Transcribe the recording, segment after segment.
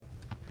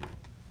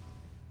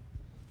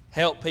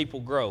help people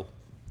grow.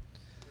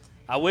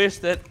 I wish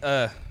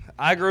that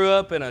I grew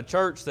up in a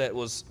church that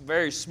was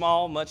very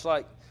small, much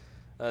like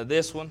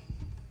this one,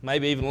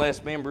 maybe even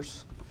less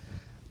members.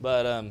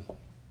 But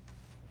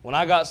when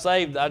I got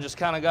saved, I just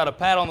kind of got a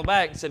pat on the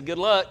back and said, good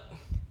luck.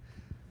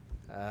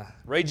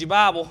 Read your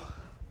Bible.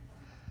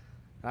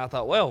 And I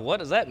thought, well, what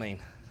does that mean?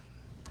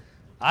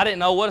 I didn't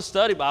know what a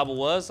study Bible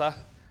was. I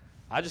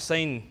just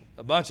seen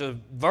a bunch of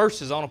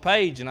verses on a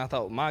page, and I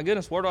thought, my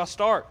goodness, where do I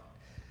start?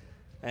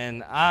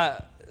 And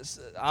I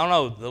don't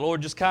know, the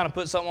Lord just kind of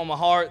put something on my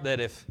heart that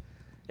if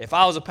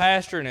I was a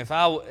pastor and if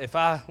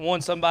I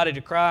won somebody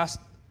to Christ,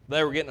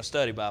 they were getting a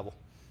study Bible.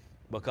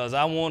 Because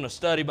I want a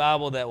study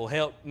Bible that will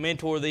help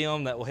mentor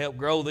them, that will help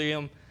grow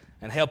them,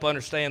 and help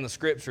understand the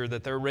Scripture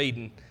that they're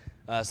reading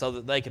so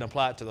that they can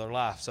apply it to their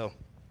life. So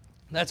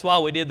that's why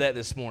we did that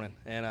this morning,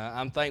 and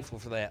I'm thankful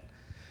for that.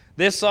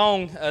 This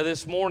song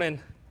this morning,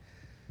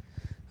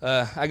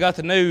 I got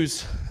the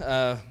news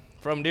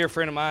from a dear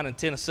friend of mine in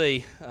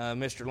Tennessee,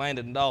 Mr.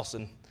 Landon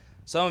Dawson.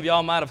 Some of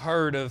y'all might have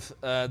heard of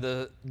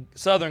the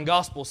Southern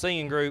Gospel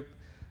singing group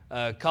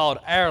called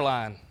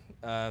Airline.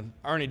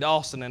 Ernie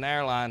Dawson and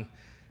Airline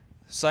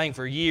sang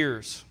for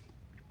years.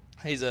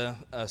 He's a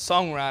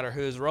songwriter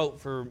who has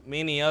wrote for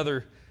many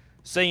other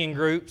singing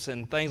groups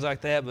and things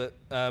like that.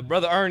 But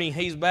Brother Ernie,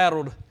 he's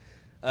battled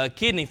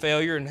kidney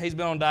failure, and he's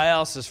been on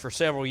dialysis for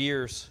several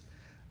years.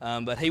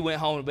 But he went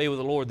home to be with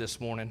the Lord this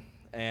morning.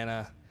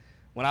 And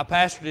when I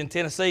pastored in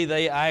Tennessee,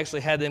 I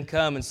actually had them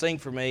come and sing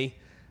for me,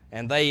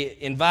 and they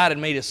invited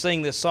me to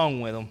sing this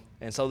song with them.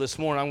 And so this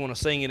morning I'm going to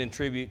sing it in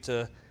tribute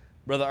to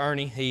Brother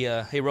Ernie.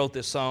 He wrote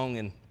this song,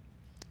 and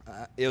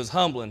it was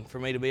humbling for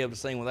me to be able to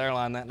sing with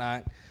Airline that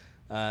night.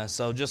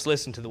 So just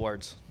listen to the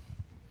words.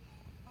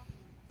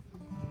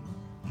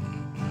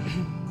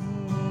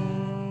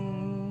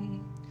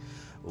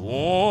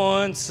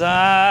 Once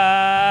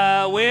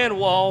I went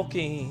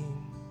walking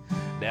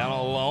down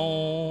a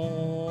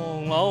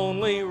long,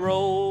 lonely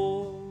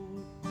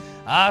road.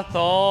 I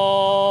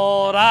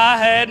thought I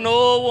had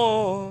no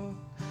one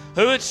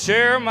who would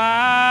share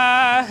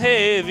my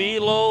heavy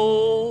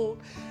load.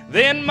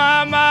 Then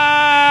my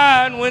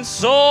mind went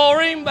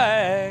soaring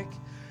back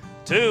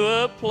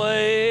to a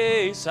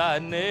place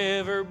I'd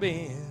never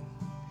been.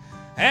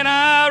 And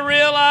I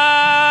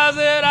realized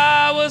that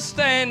I was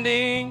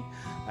standing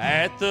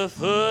at the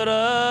foot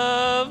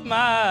of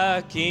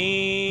my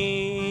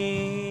King.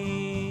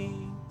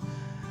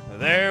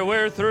 There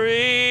were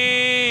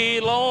 3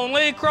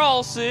 lonely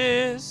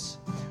crosses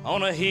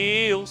on a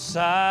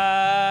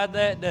hillside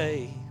that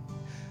day.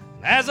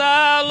 As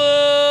I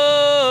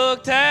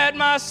looked at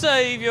my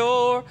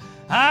Savior,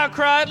 I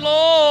cried,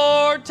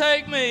 Lord,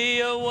 take me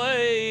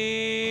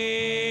away.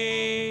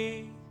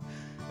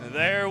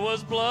 There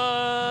was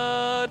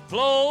blood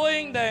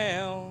flowing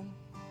down,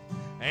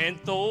 and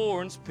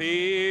thorns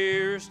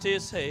pierced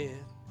his head.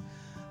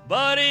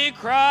 But he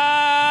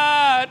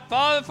cried,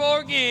 Father,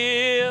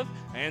 forgive,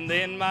 and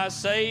then my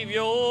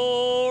Savior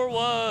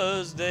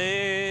was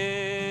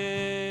dead.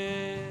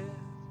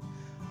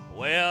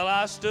 Well,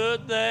 I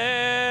stood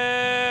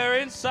there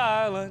in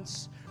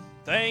silence,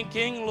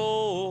 thinking,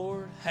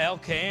 Lord, how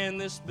can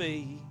this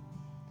be?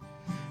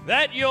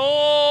 That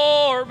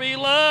your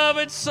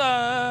beloved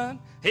Son,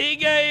 He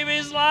gave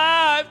His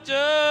life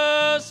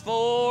just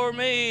for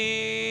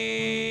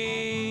me.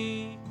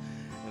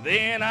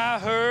 Then I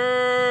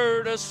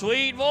heard a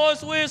sweet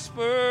voice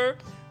whisper,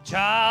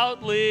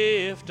 child,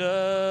 lift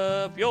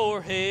up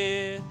your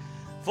head,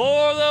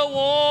 for the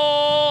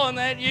one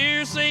that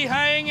you see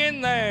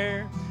hanging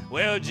there,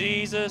 well,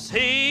 Jesus,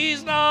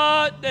 He's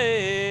not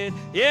dead.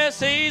 Yes,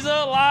 He's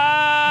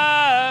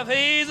alive,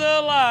 He's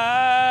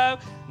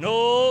alive.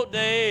 No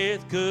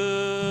death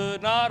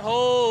could not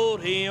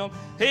hold Him.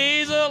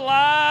 He's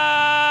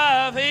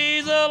alive,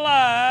 He's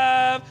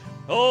alive.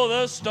 Oh,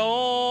 the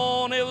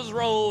stone, it was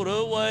rolled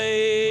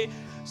away.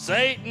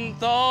 Satan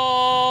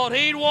thought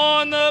he'd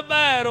won the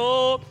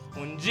battle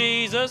when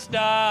Jesus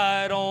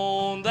died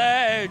on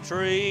that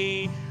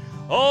tree.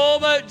 Oh,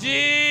 but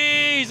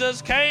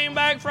Jesus came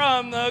back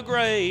from the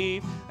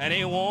grave, and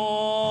He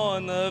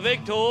won the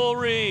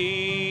victory.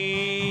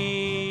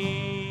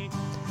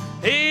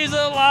 He's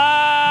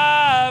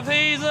alive,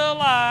 He's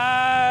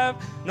alive.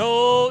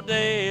 No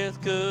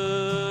death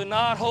could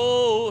not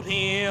hold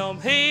Him.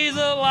 He's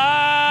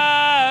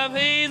alive,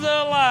 He's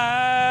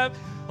alive.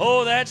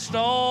 Oh, that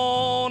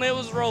stone, it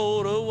was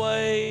rolled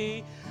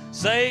away.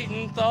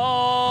 Satan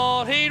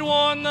thought he'd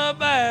won the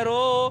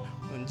battle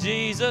when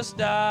Jesus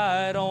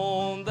died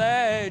on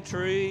that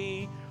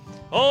tree.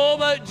 Oh,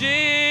 but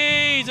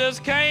Jesus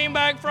came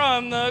back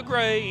from the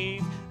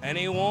grave, and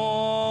He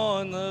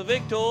won the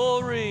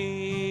victory.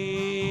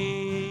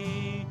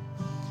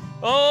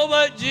 Oh,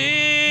 but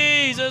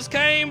Jesus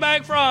came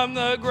back from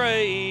the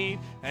grave,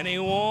 and He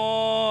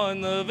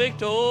won the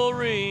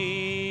victory.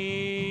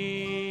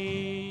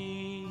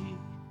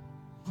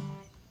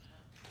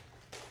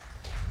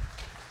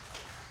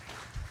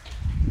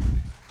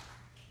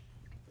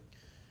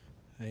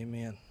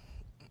 Amen.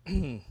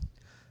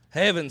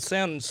 Heaven's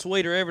sounding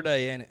sweeter every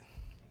day, ain't it?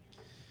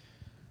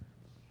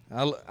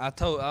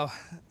 I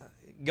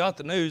got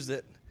the news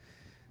that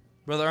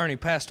Brother Ernie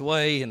passed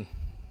away and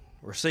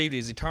received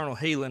his eternal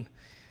healing.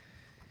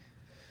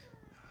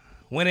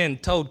 Went in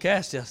and told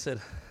Cassie, I said,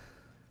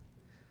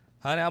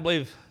 honey, I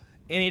believe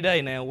any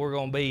day now we're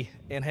going to be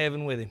in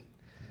heaven with him.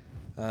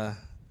 It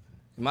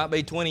might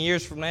be 20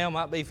 years from now,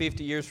 might be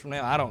 50 years from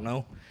now, I don't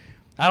know.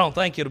 I don't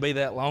think it'll be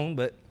that long,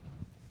 but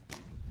the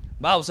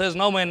Bible says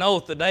no man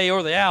knoweth the day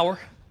or the hour,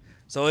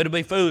 so it'll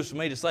be foolish for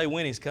me to say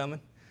when he's coming,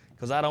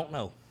 because I don't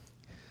know.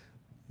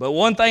 But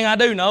one thing I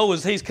do know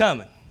is he's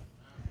coming.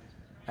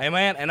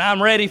 Amen. And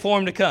I'm ready for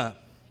him to come.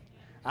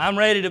 I'm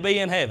ready to be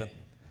in heaven.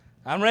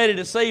 I'm ready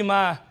to see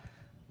my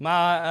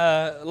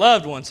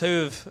loved ones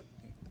who have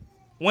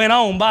went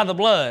on by the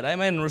blood,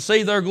 amen, and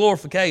receive their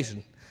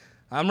glorification.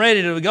 I'm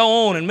ready to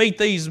go on and meet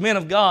these men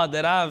of God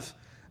that I've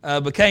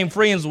became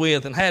friends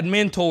with and had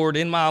mentored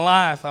in my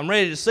life. I'm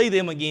ready to see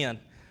them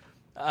again.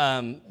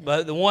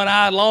 But the one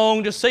I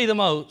long to see the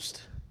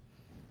most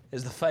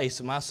is the face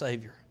of my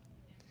Savior.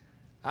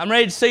 I'm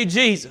ready to see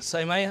Jesus,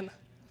 amen.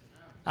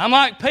 I'm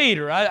like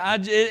Peter.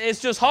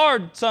 It's just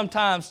hard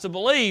sometimes to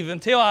believe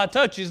until I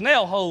touch his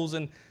nail holes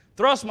and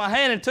thrust my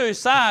hand into his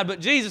side. But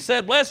Jesus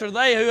said, blessed are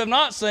they who have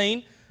not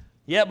seen,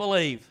 yet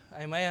believe.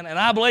 Amen. And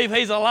I believe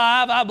he's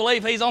alive. I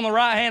believe he's on the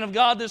right hand of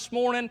God this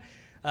morning.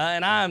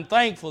 And I am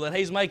thankful that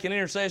he's making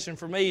intercession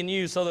for me and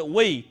you so that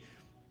we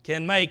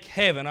can make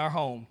heaven our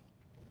home.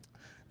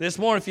 This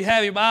morning, if you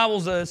have your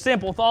Bibles,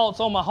 simple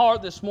thoughts on my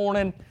heart this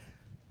morning.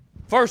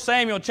 1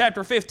 Samuel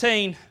chapter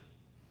 15.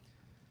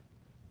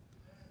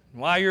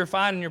 While you're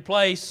finding your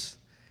place,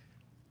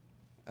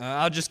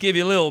 I'll just give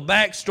you a little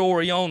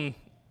backstory on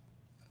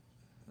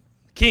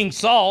King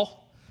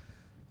Saul.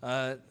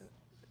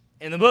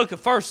 In the book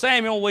of 1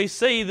 Samuel, we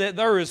see that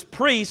there is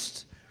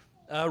priests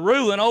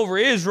ruling over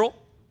Israel.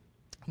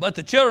 But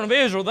the children of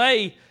Israel,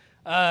 they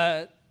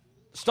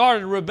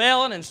started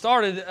rebelling and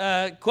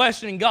started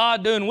questioning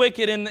God, doing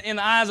wicked in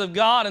the eyes of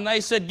God, and they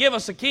said, give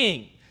us a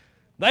king.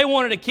 They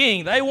wanted a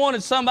king. They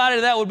wanted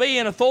somebody that would be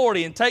in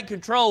authority and take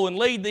control and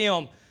lead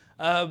them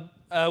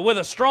with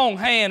a strong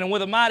hand and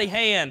with a mighty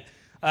hand.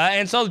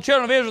 And so the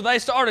children of Israel, they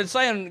started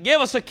saying,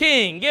 give us a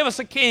king, give us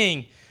a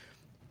king.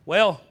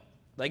 Well,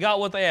 they got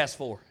what they asked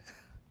for.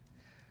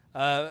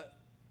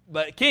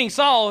 But King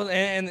Saul,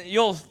 and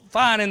you'll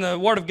find in the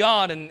Word of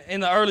God and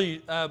in the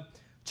early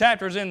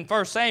chapters in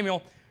 1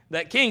 Samuel,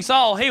 that King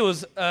Saul, he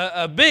was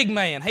a big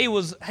man. He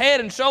was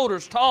head and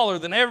shoulders taller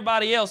than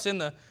everybody else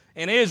in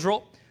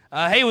Israel.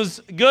 He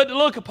was good to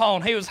look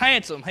upon. He was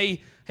handsome.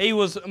 He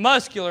was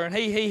muscular, and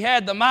he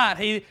had the might.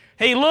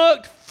 He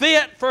looked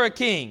fit for a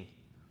king.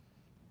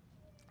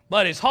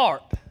 But his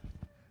heart.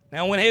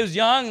 Now, when he was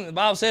young, the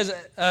Bible says,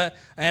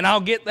 and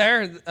I'll get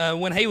there,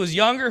 when he was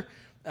younger,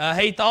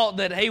 he thought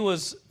that he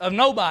was of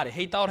nobody.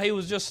 He thought he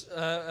was just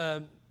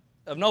of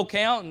no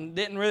count and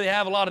didn't really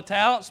have a lot of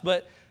talents.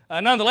 But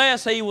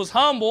nonetheless, he was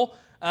humble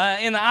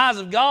in the eyes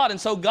of God,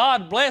 and so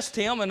God blessed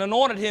him and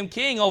anointed him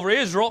king over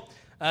Israel,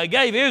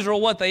 gave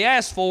Israel what they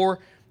asked for.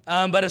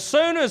 But as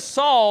soon as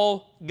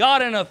Saul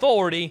got in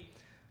authority,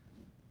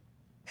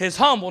 his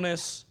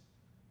humbleness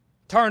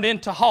turned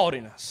into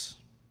haughtiness.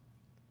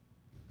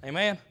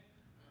 Amen?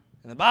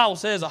 And the Bible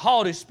says a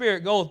haughty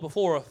spirit goeth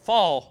before a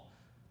fall,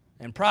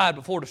 and pride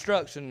before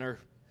destruction, or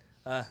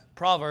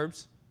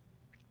Proverbs.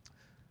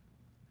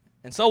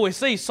 And so we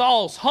see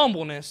Saul's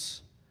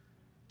humbleness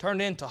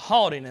turned into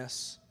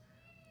haughtiness,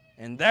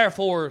 and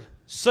therefore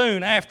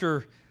soon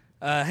after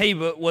he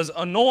was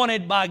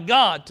anointed by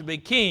God to be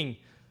king,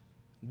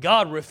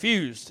 God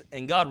refused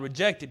and God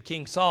rejected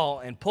King Saul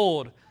and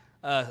pulled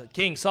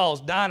King Saul's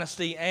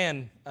dynasty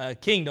and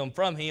kingdom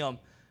from him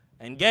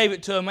and gave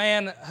it to a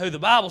man who the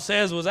Bible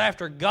says was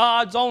after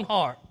God's own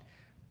heart.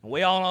 And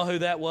we all know who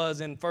that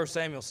was in 1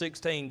 Samuel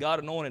 16. God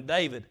anointed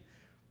David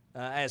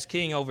as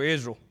king over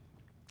Israel.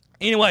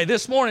 Anyway,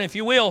 this morning, if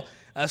you will,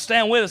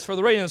 stand with us for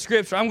the reading of the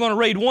Scripture. I'm going to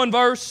read one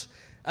verse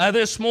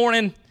this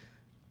morning.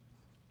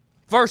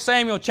 1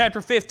 Samuel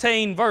chapter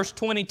 15, verse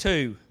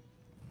 22.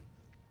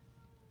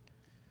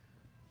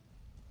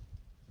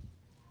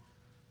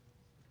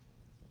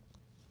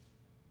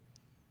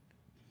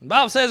 The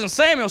Bible says, and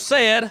Samuel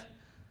said,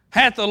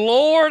 hath the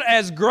Lord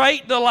as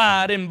great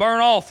delight in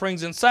burnt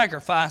offerings and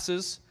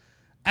sacrifices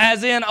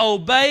as in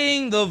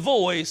obeying the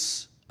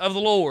voice of the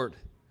Lord?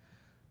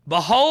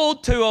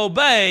 Behold, to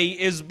obey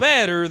is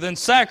better than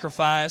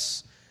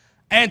sacrifice,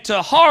 and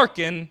to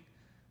hearken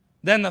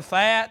than the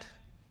fat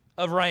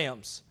of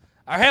rams.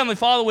 Our Heavenly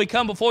Father, we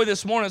come before you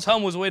this morning as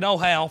humble as we know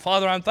how.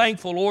 Father, I'm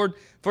thankful, Lord,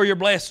 for your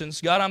blessings.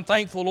 God, I'm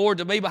thankful, Lord,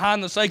 to be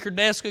behind the sacred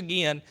desk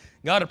again.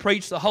 God, to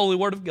preach the holy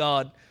word of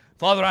God.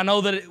 Father, I know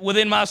that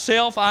within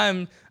myself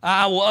I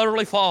will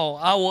utterly fall.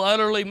 I will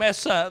utterly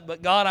mess up.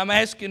 But God, I'm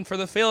asking for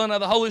the filling of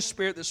the Holy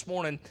Spirit this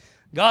morning.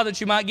 God, that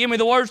you might give me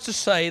the words to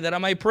say, that I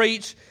may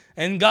preach,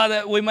 and God,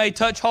 that we may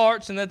touch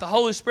hearts, and that the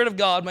Holy Spirit of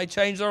God may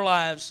change their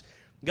lives.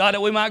 God,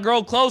 that we might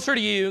grow closer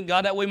to you.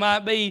 God, that we might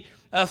be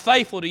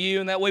faithful to you,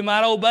 and that we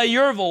might obey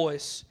your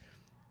voice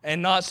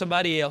and not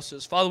somebody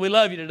else's. Father, we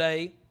love you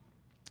today.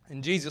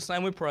 In Jesus'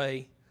 name we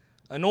pray.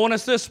 Anoint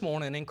us this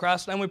morning. In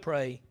Christ's name we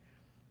pray.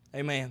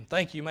 Amen.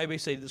 Thank you. You may be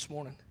seated this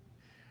morning.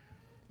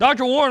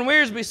 Dr. Warren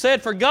Wiersbe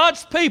said, for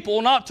God's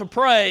people not to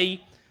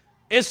pray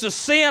is to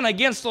sin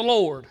against the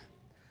Lord.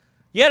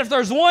 Yet if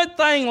there's one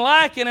thing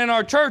lacking in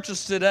our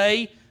churches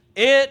today,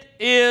 it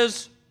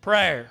is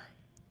prayer.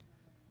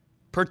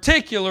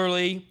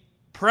 Particularly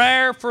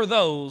prayer for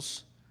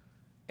those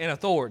in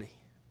authority.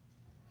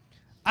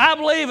 I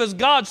believe as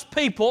God's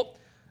people,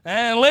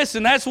 and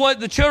listen, that's what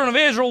the children of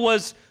Israel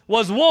was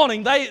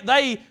wanting.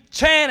 They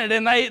chanted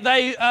and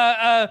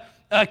they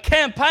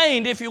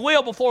campaigned, if you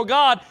will, before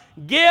God,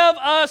 give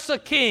us a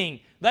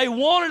king. They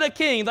wanted a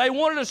king. They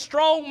wanted a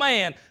strong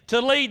man to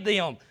lead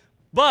them.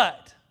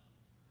 But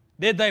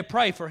did they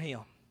pray for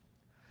him?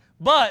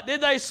 But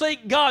did they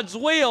seek God's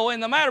will in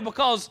the matter?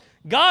 Because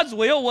God's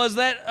will was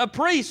that a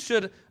priest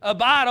should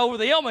abide over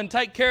them and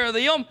take care of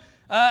them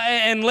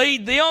and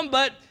lead them.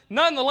 But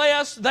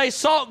nonetheless, they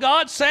sought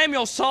God.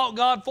 Samuel sought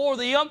God for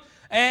them.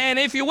 And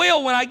if you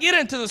will, when I get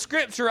into the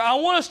Scripture, I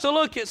want us to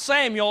look at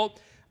Samuel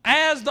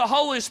as the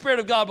Holy Spirit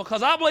of God,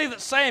 because I believe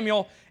that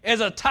Samuel is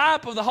a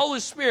type of the Holy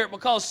Spirit,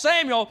 because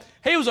Samuel,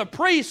 he was a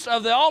priest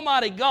of the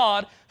Almighty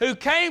God who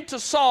came to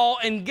Saul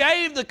and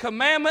gave the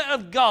commandment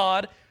of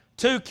God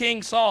to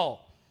King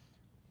Saul.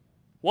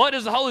 What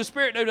does the Holy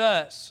Spirit do to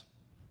us?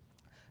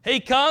 He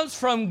comes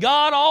from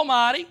God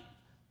Almighty,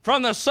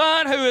 from the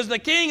Son who is the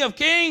King of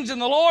kings and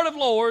the Lord of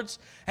lords,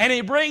 and He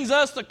brings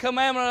us the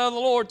commandment of the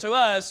Lord to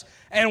us.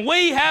 And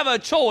we have a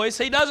choice.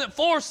 He doesn't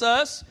force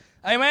us.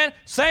 Amen.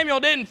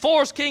 Samuel didn't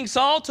force King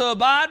Saul to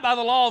abide by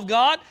the law of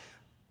God,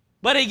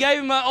 but he gave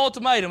him an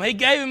ultimatum. He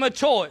gave him a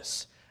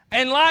choice.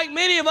 And like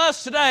many of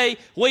us today,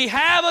 we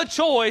have a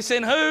choice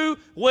in who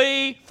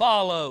we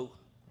follow.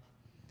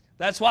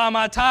 That's why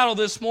my title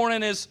this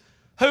morning is,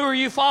 Who Are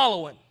You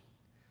Following?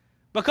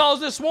 Because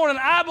this morning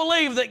I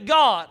believe that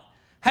God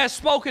has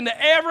spoken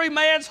to every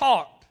man's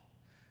heart.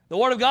 The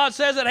Word of God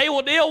says that He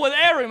will deal with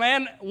every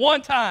man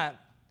one time.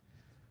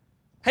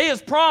 He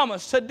has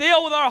promised to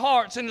deal with our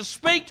hearts and to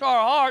speak to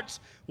our hearts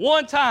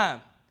one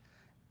time.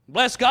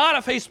 Bless God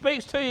if He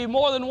speaks to you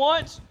more than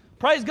once.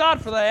 Praise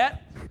God for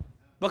that.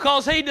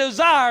 Because He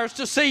desires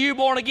to see you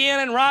born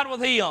again and right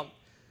with Him.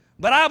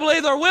 But I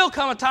believe there will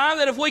come a time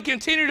that if we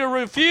continue to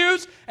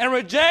refuse and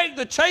reject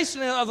the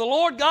chastening of the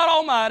Lord God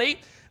Almighty,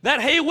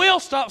 that He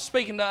will stop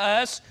speaking to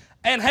us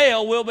and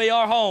hell will be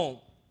our home.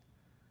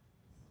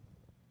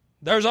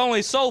 There's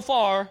only so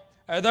much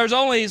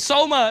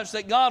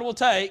that God will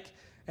take.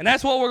 And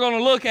that's what we're going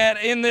to look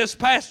at in this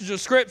passage of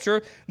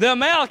Scripture. The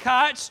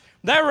Amalekites,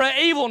 they were an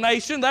evil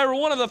nation. They were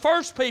one of the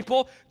first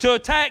people to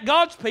attack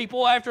God's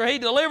people after He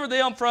delivered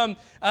them from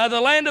the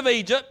land of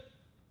Egypt.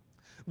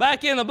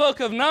 Back in the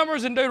book of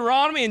Numbers and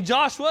Deuteronomy and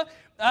Joshua,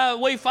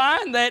 we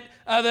find that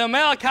the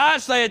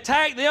Amalekites, they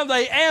attacked them,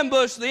 they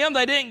ambushed them,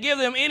 they didn't give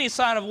them any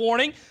sign of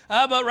warning,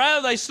 but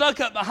rather they stuck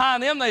up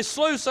behind them, they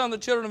slew some of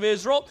the children of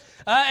Israel.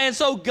 And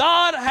so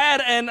God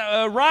had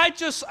a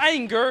righteous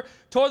anger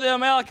toward the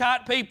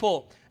Amalekite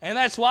people. And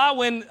that's why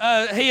when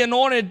He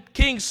anointed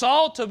King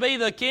Saul to be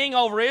the king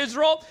over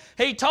Israel,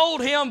 He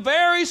told him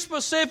very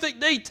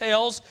specific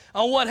details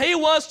on what he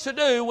was to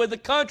do with the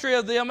country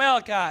of the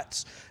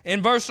Amalekites.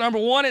 In verse number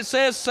 1 it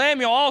says,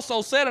 Samuel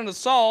also said unto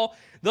Saul,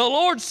 the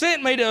Lord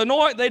sent me to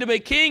anoint thee to be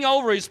king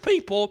over His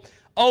people,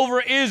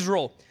 over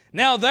Israel.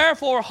 Now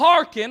therefore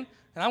hearken,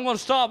 and I'm going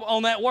to stop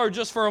on that word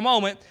just for a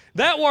moment.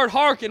 That word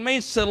hearken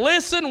means to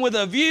listen with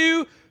a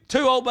view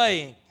to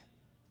obeying.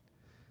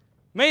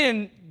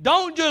 Meaning,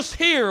 don't just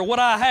hear what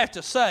I have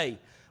to say,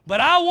 but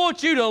I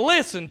want you to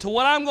listen to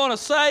what I'm going to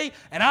say,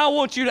 and I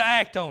want you to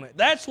act on it.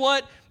 That's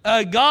what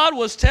God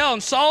was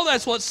telling Saul.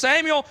 That's what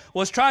Samuel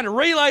was trying to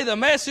relay the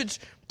message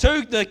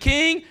to the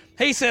king.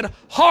 He said,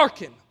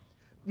 hearken,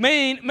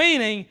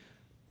 meaning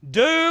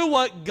do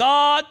what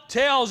God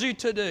tells you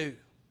to do.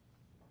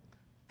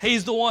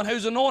 He's the one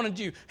who's anointed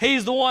you.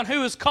 He's the one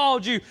who has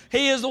called you.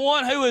 He is the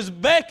one who has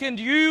beckoned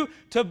you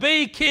to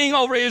be king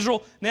over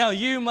Israel. Now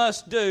you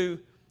must do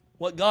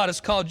what God has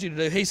called you to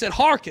do. He said,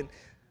 hearken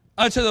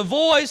unto the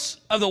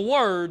voice of the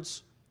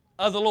words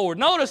of the Lord.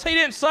 Notice He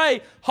didn't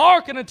say,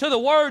 hearken unto the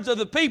words of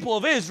the people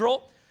of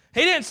Israel.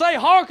 He didn't say,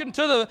 hearken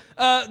to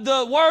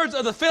the words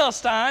of the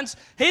Philistines.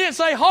 He didn't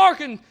say,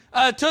 hearken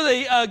to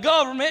the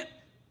government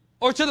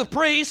or to the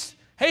priests.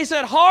 He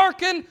said,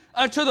 hearken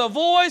unto the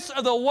voice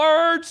of the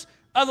words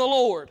of the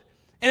Lord.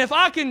 And if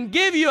I can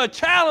give you a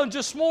challenge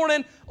this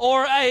morning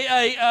or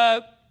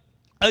a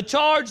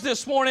charge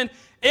this morning,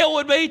 it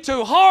would be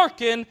to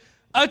hearken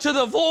unto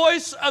the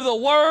voice of the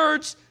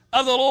words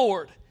of the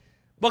Lord.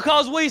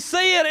 Because we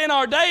see it in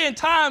our day and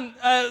time,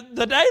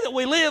 the day that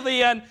we live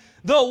in,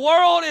 the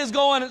world is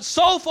going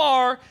so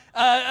far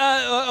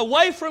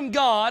away from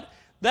God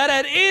that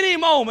at any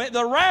moment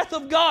the wrath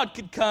of God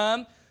could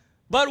come.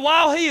 But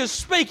while He is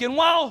speaking,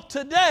 while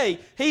today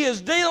He is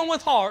dealing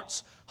with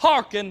hearts,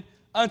 hearken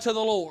unto the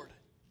Lord.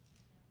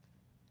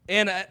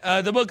 In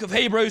the book of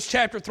Hebrews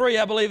chapter 3,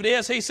 I believe it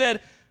is, he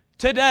said,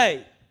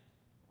 today,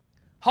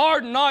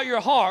 harden not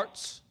your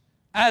hearts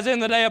as in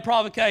the day of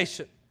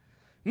provocation.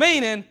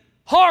 Meaning,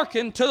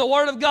 hearken to the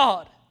Word of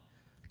God.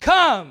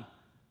 Come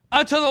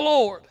unto the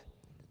Lord.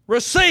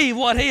 Receive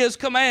what He has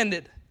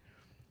commanded.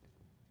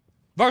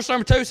 Verse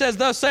number 2 says,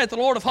 Thus saith the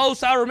Lord of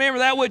hosts, I remember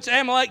that which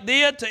Amalek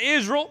did to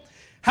Israel,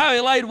 how he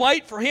laid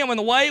wait for him in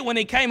the way when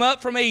he came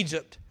up from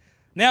Egypt.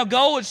 Now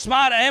go and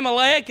smite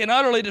Amalek and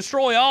utterly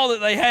destroy all that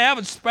they have,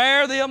 and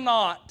spare them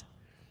not,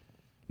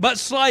 but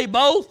slay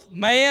both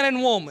man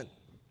and woman,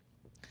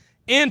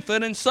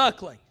 infant and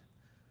suckling,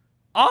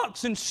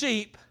 ox and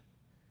sheep,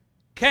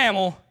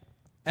 camel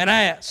and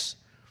ass.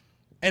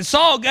 And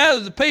Saul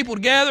gathered the people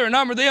together and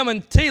numbered them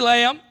in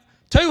Telam,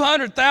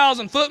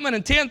 200,000 footmen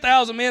and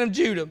 10,000 men of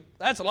Judah.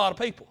 That's a lot of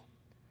people.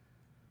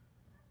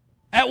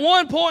 At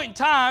one point in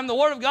time, the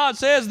Word of God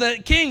says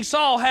that King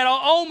Saul had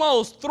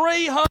almost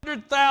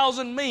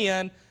 300,000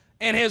 men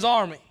in his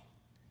army.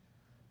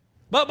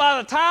 But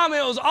by the time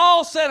it was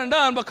all said and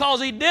done,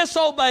 because he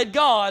disobeyed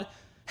God,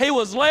 he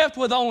was left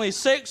with only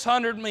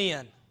 600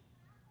 men.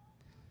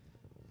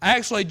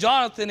 Actually,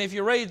 Jonathan, if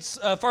you read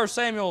 1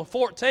 Samuel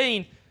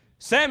 14,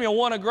 Samuel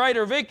won a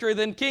greater victory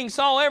than King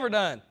Saul ever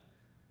done.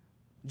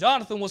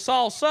 Jonathan was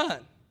Saul's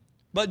son.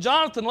 But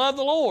Jonathan loved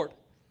the Lord.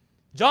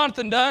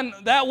 Jonathan done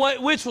that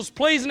which was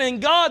pleasing in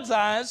God's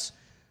eyes,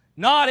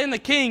 not in the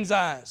king's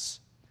eyes.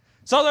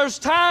 So there's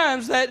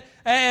times that,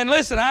 and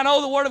listen, I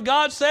know the Word of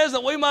God says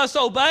that we must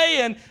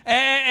obey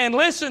and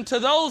listen to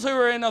those who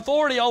are in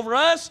authority over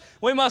us.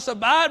 We must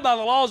abide by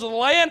the laws of the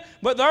land.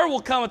 But there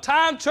will come a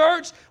time,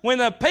 church, when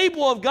the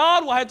people of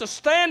God will have to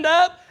stand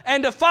up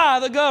and defy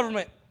the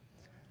government.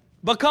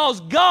 Because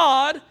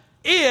God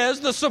is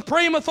the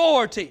supreme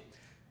authority.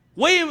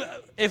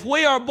 If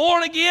we are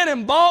born again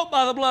and bought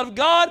by the blood of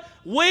God,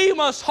 we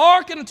must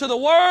hearken to the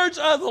words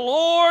of the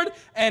Lord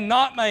and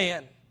not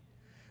man.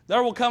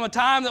 There will come a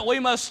time that we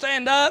must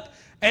stand up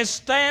and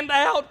stand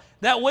out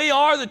that we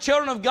are the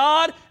children of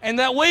God and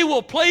that we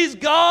will please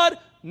God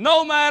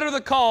no matter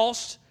the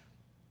cost,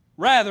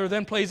 rather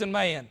than pleasing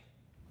man.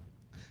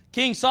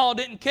 King Saul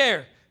didn't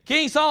care.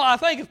 I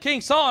think of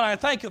King Saul and I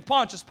think of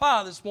Pontius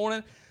Pilate this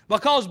morning,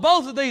 because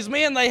both of these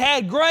men, they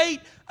had great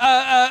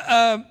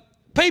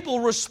people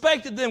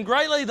respected them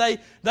greatly.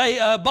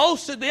 They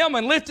boasted them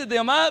and lifted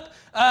them up,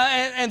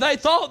 and they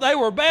thought they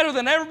were better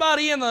than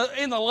everybody in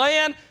the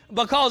land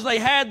because they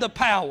had the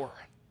power.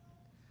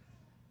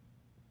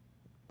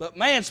 But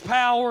man's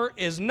power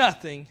is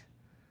nothing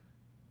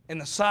in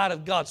the sight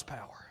of God's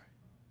power.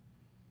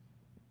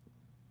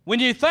 When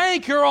you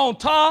think you're on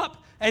top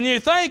and you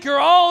think you're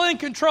all in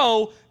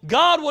control,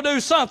 God will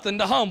do something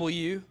to humble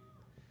you,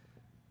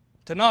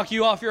 to knock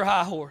you off your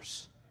high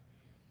horse.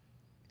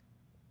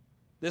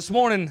 This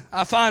morning,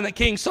 I find that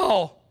King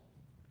Saul,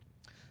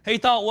 he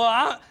thought,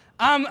 well,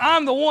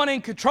 I'm the one in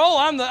control.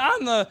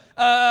 I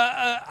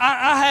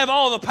have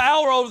all the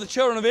power over the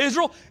children of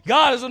Israel.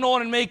 God has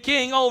anointed me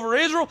king over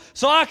Israel,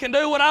 so I can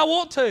do what I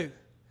want to.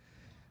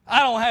 I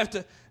don't have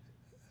to.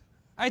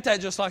 Ain't that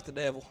just like the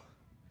devil?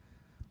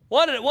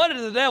 What did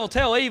the devil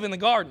tell Eve in the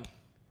garden?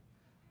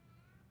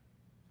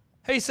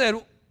 He said,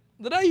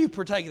 the day you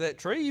partake of that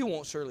tree, you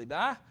won't surely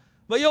die,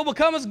 but you'll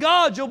become as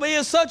gods. You'll be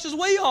as such as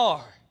we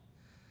are.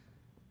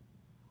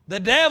 The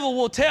devil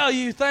will tell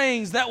you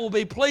things that will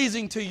be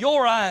pleasing to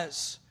your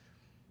eyes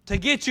to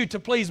get you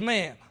to please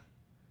man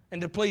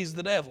and to please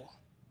the devil.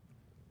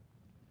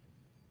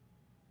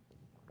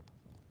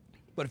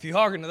 But if you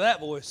hearken to that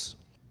voice,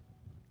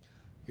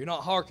 you're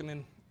not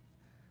hearkening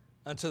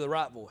unto the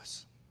right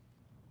voice.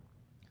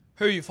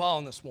 Who are you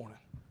following this morning?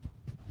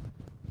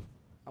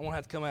 I'm going to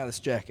have to come out of this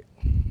jacket.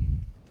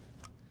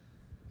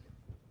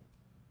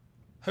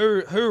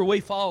 Who are we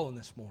following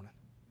this morning?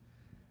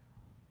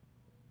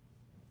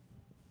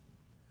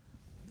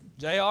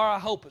 JR, I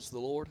hope it's the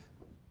Lord.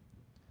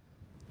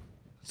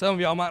 Some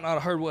of y'all might not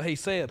have heard what he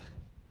said.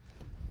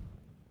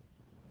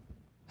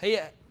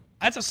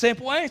 That's a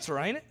simple answer,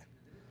 ain't it?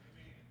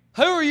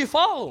 Who are you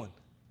following?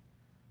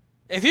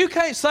 If you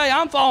can't say,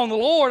 I'm following the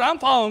Lord, I'm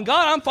following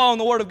God, I'm following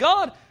the Word of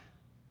God,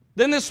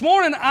 then this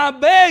morning I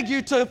beg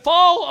you to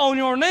fall on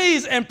your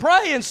knees and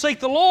pray and seek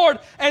the Lord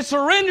and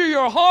surrender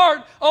your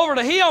heart over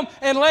to Him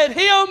and let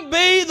Him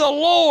be the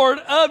Lord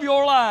of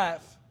your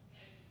life.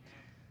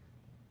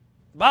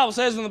 The Bible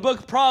says in the book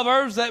of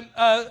Proverbs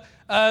that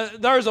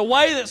there is a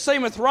way that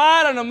seemeth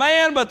right unto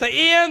man, but the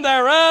end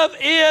thereof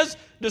is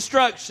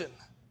destruction,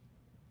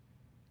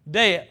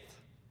 death.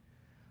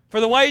 For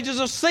the wages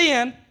of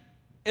sin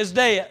is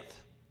death.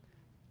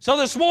 So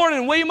this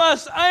morning we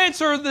must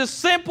answer this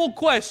simple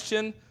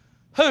question,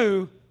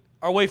 who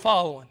are we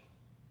following?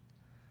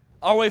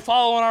 Are we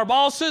following our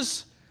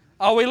bosses?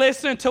 Are we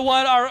listening to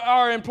what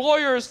our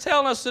employer is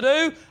telling us to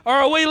do? Or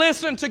are we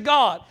listening to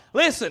God?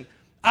 Listen,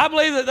 I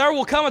believe that there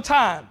will come a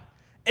time,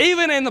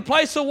 even in the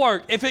place of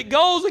work, if it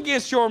goes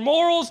against your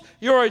morals,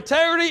 your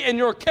integrity, and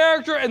your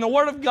character and the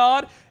Word of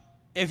God,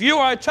 if you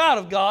are a child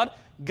of God,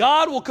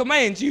 God will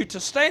command you to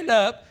stand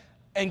up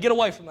and get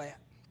away from that.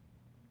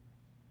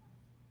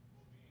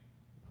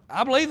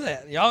 I believe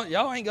that.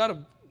 Y'all ain't got to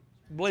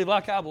believe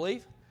like I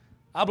believe.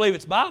 I believe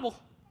it's Bible.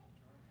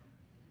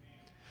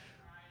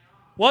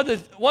 What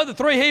did the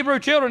three Hebrew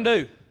children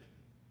do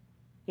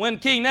when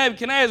King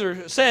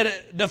Nebuchadnezzar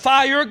said,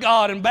 defy your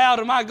God and bow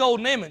to my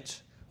golden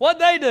image.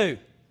 What'd they do?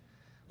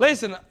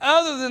 Listen,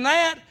 other than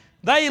that,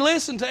 they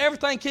listened to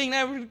everything King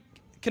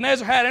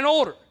Nebuchadnezzar had in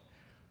order.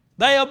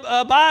 They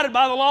abided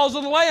by the laws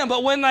of the land.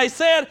 But when they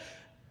said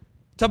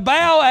to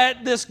bow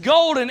at this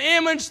golden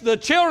image, the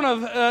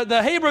children of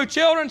the Hebrew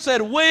children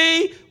said,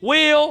 we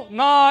will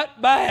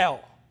not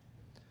bow.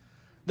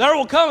 There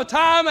will come a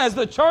time as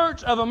the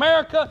Church of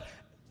America,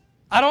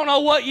 I don't know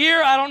what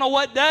year, I don't know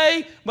what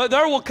day, but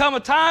there will come a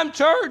time,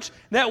 church,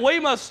 that we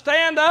must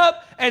stand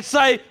up and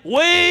say,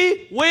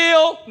 we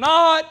will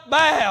not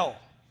bow.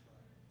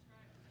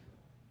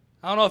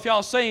 I don't know if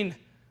y'all seen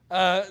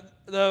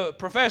the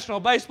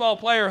professional baseball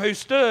player who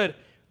stood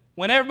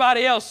when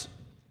everybody else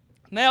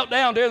knelt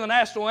down during the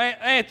national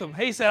anthem.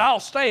 He said,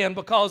 I'll stand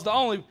because the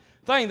only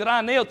thing that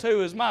I kneel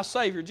to is my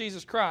Savior,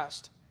 Jesus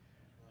Christ.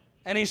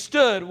 And he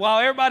stood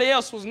while everybody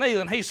else was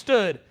kneeling. He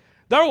stood.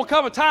 There will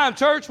come a time,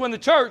 church, when the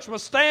church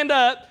must stand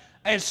up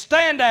and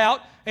stand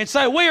out and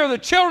say, we are the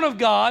children of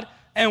God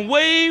and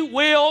we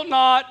will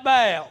not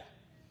bow.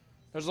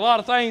 There's a lot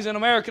of things in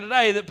America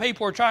today that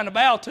people are trying to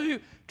bow to,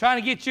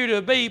 trying to get you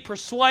to be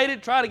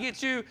persuaded, trying to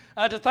get you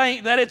to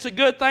think that it's a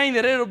good thing,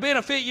 that it'll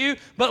benefit you.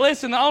 But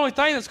listen, the only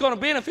thing that's going to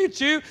benefit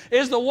you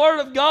is the Word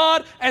of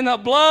God and the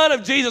blood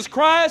of Jesus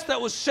Christ that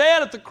was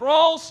shed at the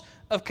cross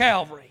of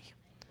Calvary.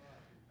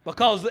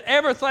 Because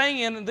everything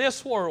in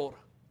this world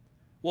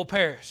will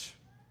perish.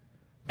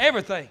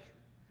 Everything.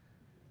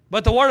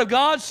 But the Word of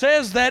God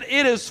says that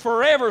it is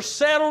forever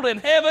settled in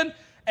heaven,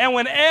 and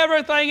when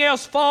everything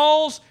else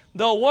falls,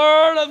 the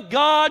Word of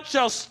God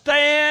shall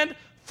stand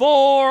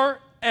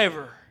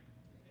forever.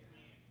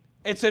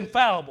 It's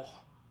infallible.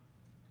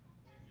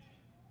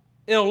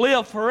 It'll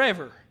live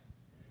forever.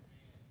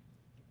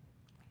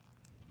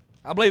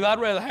 I believe I'd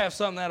rather have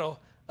something that'll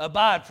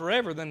abide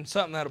forever than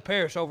something that'll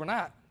perish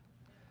overnight.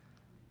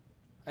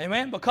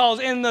 Amen? Because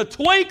in the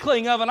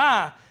twinkling of an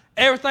eye,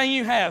 everything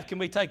you have can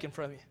be taken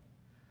from you.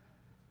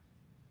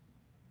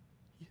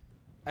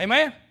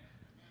 Amen?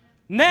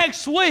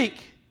 Next week,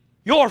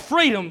 your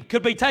freedom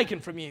could be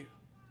taken from you.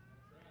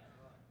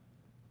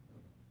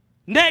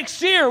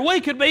 Next year,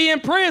 we could be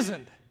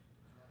imprisoned.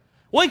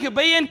 We could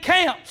be in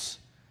camps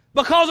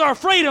because our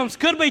freedoms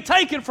could be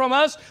taken from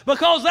us,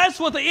 because that's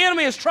what the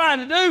enemy is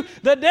trying to do.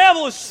 The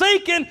devil is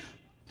seeking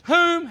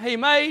whom he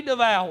may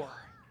devour.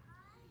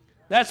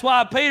 That's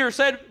why Peter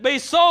said, be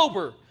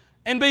sober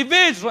and be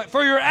vigilant,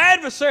 for your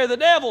adversary, the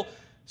devil,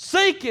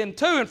 seeking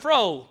to and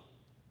fro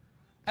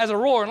as a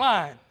roaring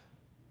lion.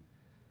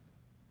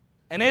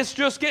 And it's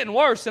just getting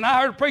worse. And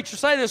I heard a preacher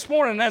say this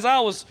morning as I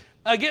was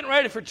getting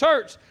ready for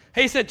church,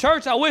 he said,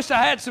 church, I wish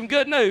I had some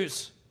good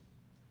news.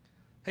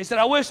 He said,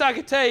 I wish I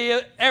could tell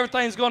you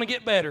everything's going to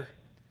get better.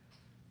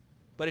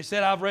 But he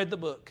said, I've read the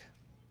book.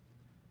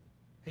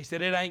 He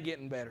said, it ain't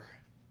getting better.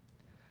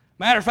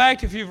 Matter of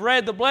fact, if you've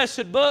read the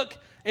blessed book,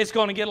 it's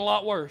going to get a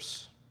lot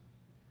worse.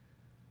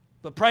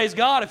 But praise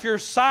God, if you're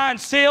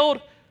signed,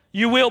 sealed,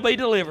 you will be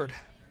delivered.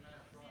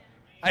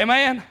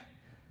 Amen.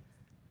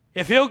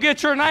 If you'll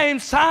get your name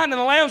signed in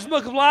the Lamb's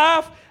Book of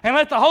Life and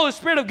let the Holy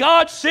Spirit of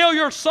God seal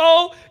your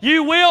soul,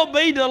 you will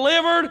be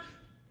delivered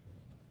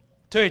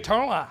to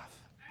eternal life.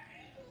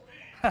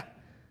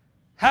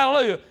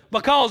 Hallelujah.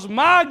 Because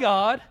my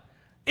God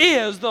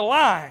is the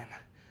Lion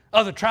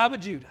of the tribe of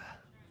Judah.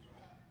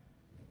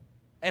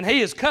 And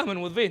He is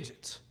coming with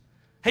vengeance.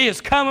 He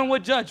is coming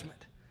with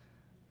judgment.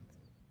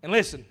 And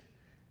listen,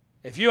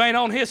 if you ain't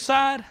on His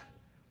side,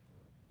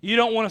 you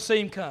don't want to see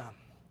Him come.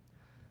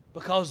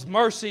 Because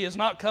mercy is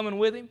not coming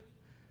with Him.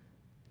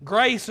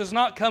 Grace is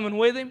not coming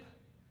with Him.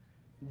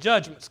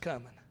 Judgment's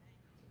coming.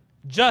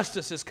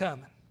 Justice is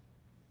coming.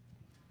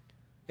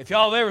 If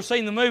y'all have ever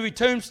seen the movie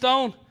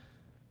Tombstone,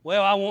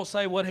 well, I won't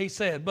say what he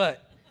said,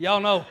 but y'all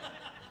know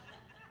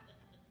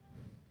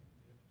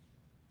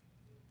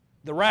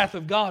the wrath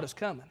of God is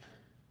coming.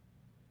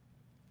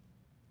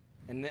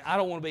 And I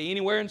don't want to be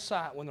anywhere in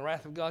sight when the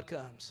wrath of God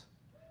comes.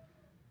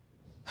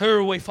 Who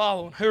are we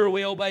following? Who are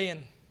we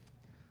obeying?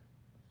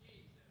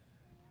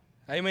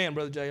 Amen,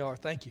 Brother J.R.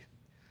 Thank you.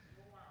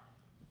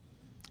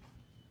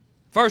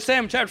 1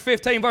 Samuel chapter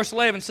 15, verse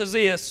 11 says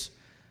this.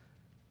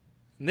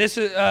 And this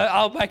is,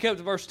 I'll back up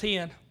to verse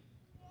 10. It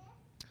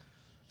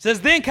says,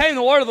 then came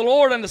the word of the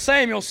Lord unto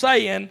Samuel,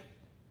 saying,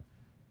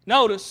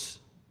 notice,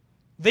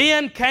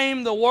 then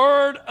came the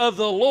word of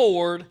the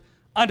Lord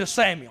unto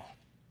Samuel.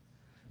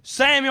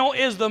 Samuel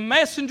is the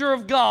messenger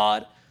of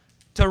God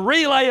to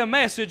relay a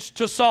message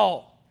to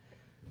Saul.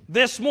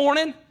 This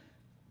morning,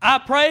 I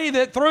pray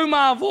that through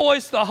my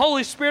voice, the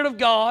Holy Spirit of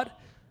God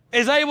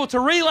is able to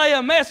relay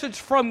a message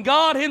from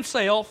God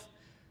Himself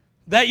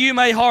that you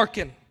may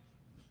hearken.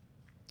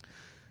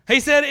 He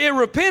said, it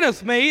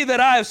repenteth me that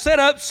I have set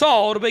up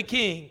Saul to be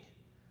king.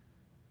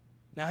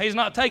 Now, he's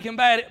not taking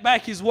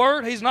back his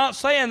word. He's not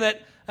saying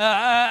that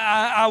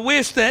I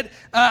wish that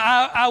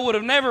I would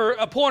have never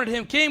appointed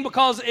him king,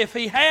 because if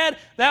he had,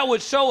 that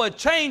would show a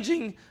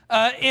changing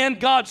in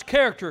God's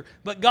character.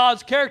 But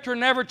God's character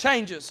never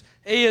changes.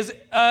 He is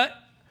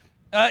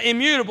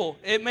immutable.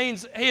 It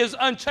means He is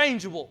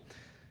unchangeable.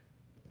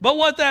 But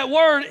what that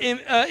word,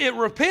 it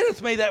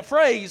repenteth me, that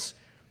phrase,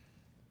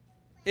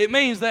 it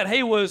means that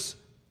he was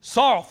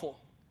sorrowful,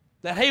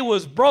 that he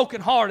was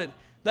brokenhearted,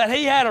 that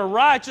he had a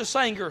righteous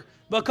anger,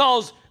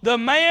 because the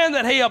man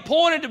that he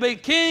appointed to be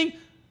king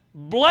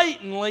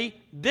blatantly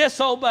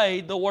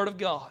disobeyed the word of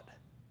God,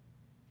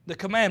 the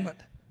commandment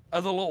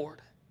of the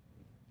Lord.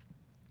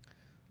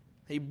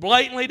 He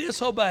blatantly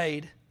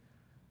disobeyed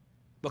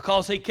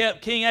because he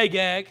kept King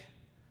Agag.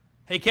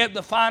 He kept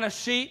the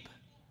finest sheep.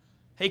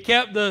 He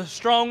kept the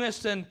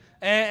strongest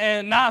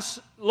and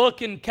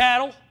nice-looking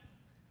cattle.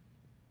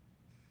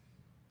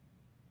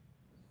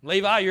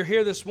 Levi, you're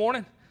here this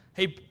morning.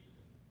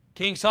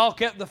 King Saul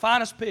kept the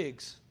finest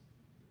pigs.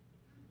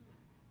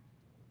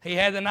 He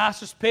had the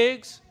nicest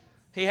pigs.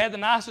 He had the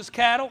nicest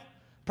cattle.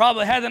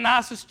 Probably had the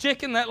nicest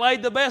chicken that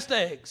laid the best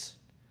eggs.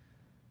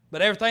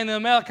 But everything the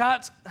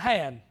Amalekites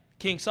had,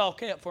 King Saul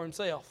kept for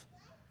himself.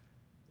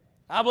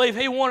 I believe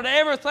he wanted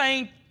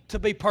everything to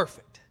be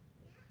perfect.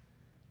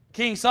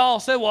 King Saul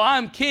said, well,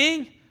 I'm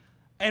king,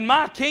 and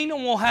my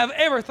kingdom will have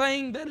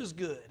everything that is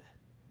good.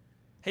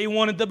 He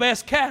wanted the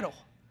best cattle.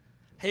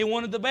 He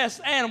wanted the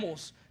best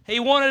animals. He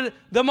wanted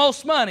the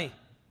most money.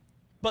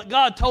 But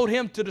God told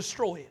him to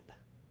destroy it.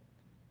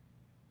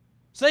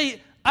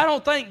 See, I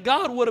don't think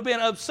God would have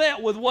been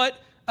upset with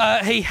what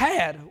he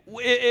had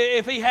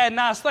if he had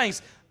nice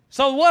things.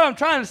 So what I'm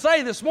trying to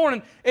say this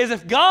morning is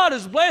if God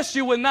has blessed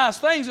you with nice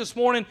things this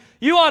morning,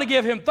 you ought to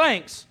give Him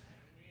thanks.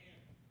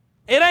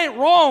 It ain't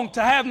wrong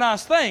to have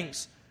nice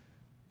things.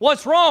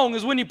 What's wrong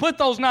is when you put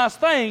those nice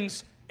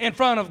things in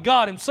front of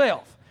God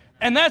Himself.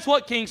 And that's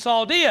what King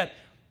Saul did.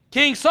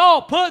 King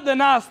Saul put the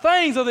nice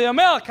things of the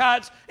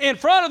Amalekites in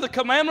front of the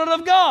commandment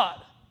of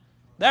God.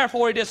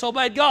 Therefore, he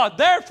disobeyed God.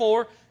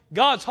 Therefore,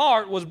 God's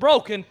heart was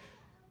broken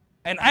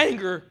and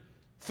anger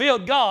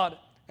filled God.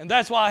 And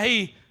that's why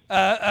He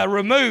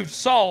removed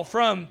Saul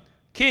from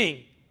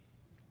king.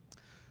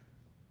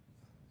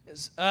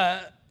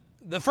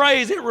 The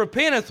phrase, it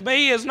repenteth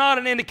me, is not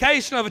an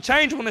indication of a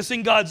changeableness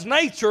in God's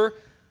nature,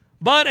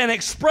 but an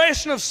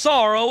expression of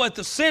sorrow at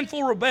the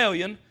sinful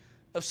rebellion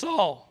of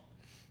Saul.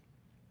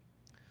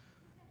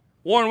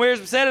 Warren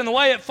Wiersbe said, in the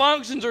way it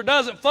functions or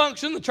doesn't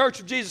function, the Church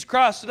of Jesus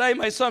Christ today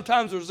may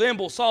sometimes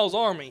resemble Saul's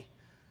army.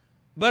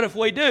 But if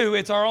we do,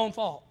 it's our own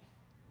fault.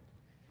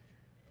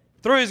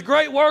 Through His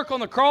great work on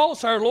the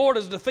cross, our Lord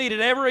has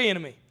defeated every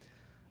enemy,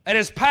 and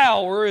His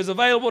power is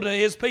available to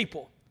His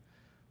people.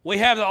 We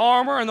have the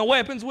armor and the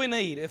weapons we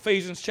need,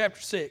 Ephesians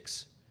chapter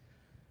 6.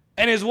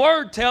 And His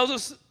Word tells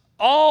us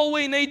all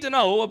we need to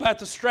know about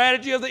the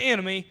strategy of the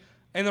enemy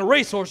and the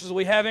resources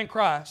we have in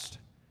Christ.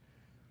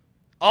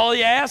 All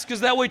He asks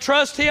is that we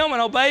trust Him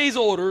and obey His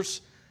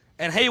orders,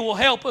 and He will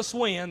help us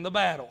win the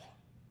battle.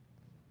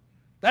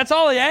 That's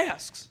all He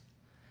asks.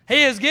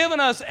 He has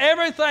given us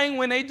everything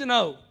we need to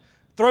know.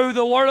 Through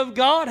the Word of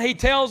God, He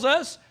tells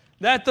us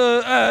that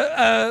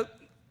the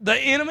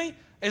enemy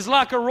is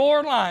like a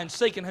roaring lion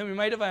seeking whom he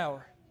may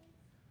devour.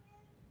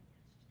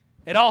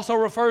 It also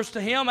refers to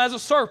him as a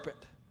serpent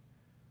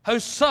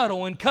who's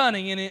subtle and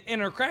cunning in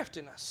her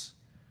craftiness.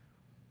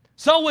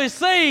 So we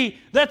see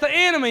that the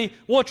enemy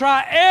will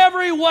try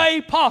every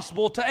way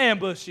possible to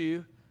ambush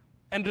you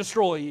and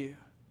destroy you.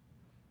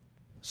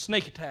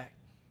 Sneak attack.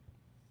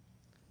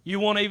 You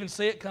won't even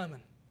see it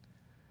coming.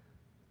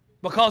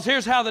 Because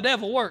here's how the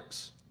devil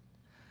works.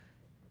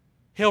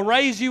 He'll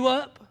raise you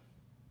up.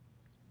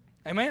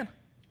 Amen.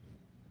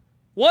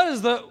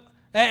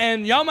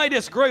 And y'all may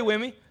disagree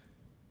with me,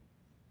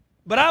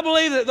 but I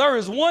believe that there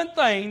is one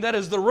thing that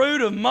is the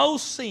root of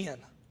most sin,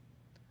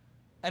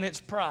 and it's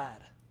pride.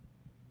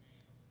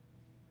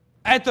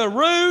 At the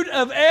root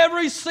of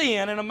every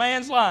sin in a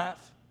man's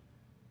life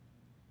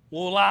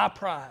will lie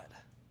pride.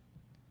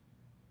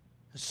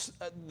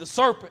 The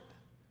serpent,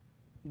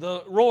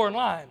 the roaring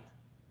lion,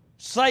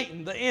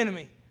 Satan, the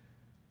enemy,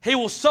 he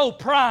will sow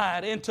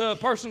pride into a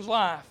person's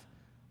life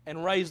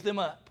and raise them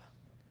up.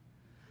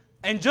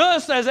 And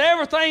just as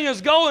everything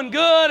is going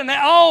good and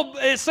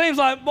it seems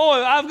like,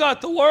 boy, I've got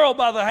the world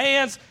by the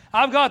hands,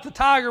 I've got the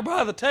tiger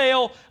by the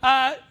tail,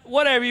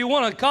 whatever you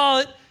want to call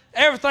it,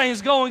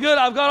 everything's going good,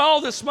 I've got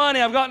all this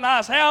money, I've got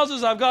nice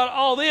houses, I've got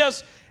all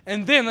this,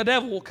 and then the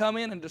devil will come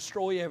in and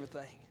destroy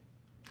everything.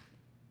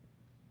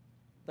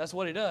 That's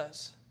what he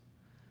does.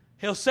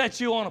 He'll set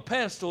you on a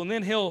pedestal, and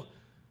then he'll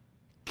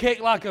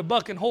kick like a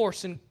bucking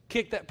horse and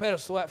kick that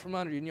pedestal out from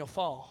under you, and you'll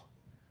fall.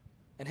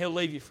 And he'll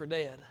leave you for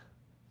dead.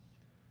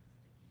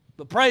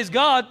 But praise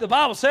God, the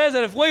Bible says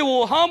that if we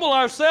will humble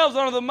ourselves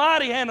under the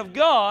mighty hand of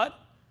God,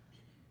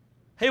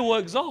 He will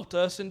exalt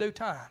us in due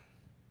time.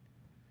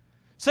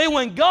 See,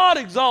 when God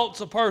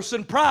exalts a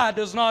person, pride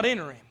does not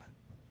enter him.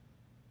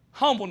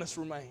 Humbleness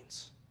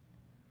remains.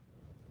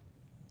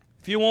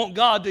 If you want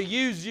God to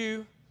use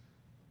you,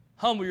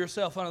 humble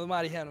yourself under the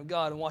mighty hand of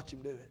God and watch Him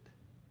do it.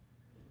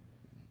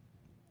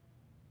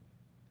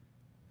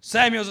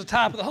 Samuel is a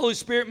type of the Holy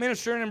Spirit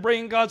ministering and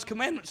bringing God's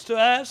commandments to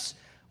us.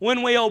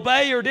 When we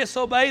obey or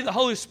disobey, the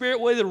Holy Spirit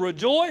will either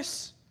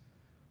rejoice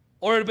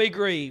or it'll be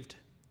grieved.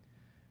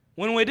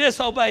 When we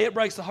disobey, it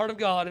breaks the heart of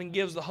God and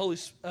gives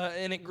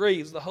and it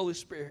grieves the Holy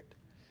Spirit.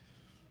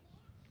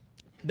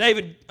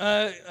 David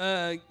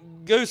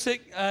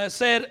Gusick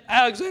said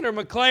Alexander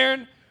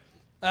McLaren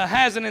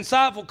has an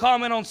insightful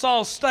comment on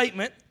Saul's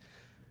statement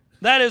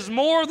that is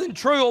more than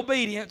true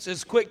obedience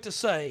is quick to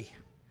say.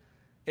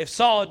 If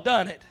Saul had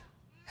done it,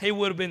 he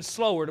would have been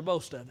slower to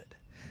boast of it.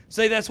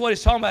 See, that's what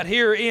he's talking about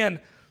here in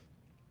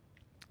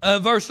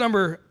verse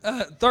number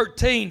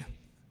 13.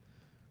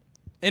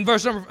 In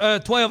verse number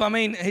 12,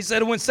 he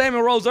said, when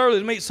Samuel rose early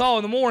to meet Saul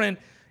in the morning,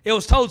 it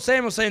was told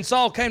Samuel, saying,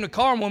 Saul came to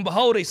Carmel, and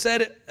behold, he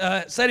set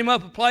him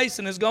up a place,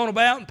 and is gone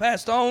about, and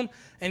passed on,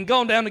 and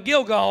gone down to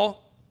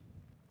Gilgal.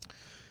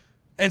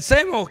 And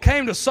Samuel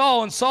came to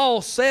Saul, and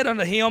Saul said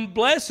unto him,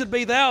 Blessed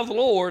be thou of the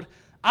Lord,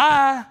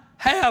 I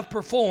have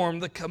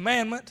performed the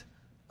commandment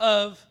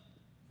of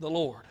the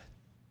Lord.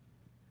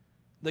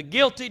 The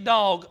guilty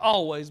dog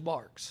always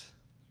barks.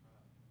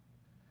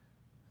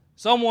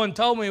 Someone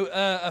told me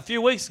a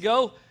few weeks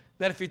ago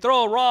that if you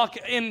throw a rock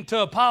into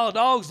a pile of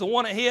dogs, the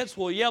one it hits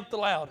will yelp the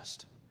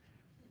loudest.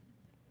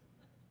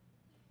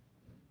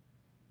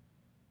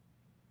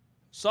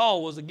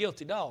 Saul was a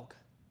guilty dog.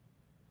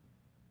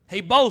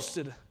 He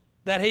boasted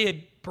that he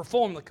had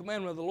performed the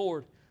commandment of the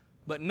Lord,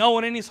 but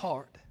knowing in his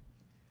heart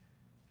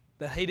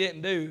that he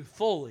didn't do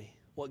fully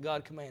what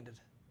God commanded.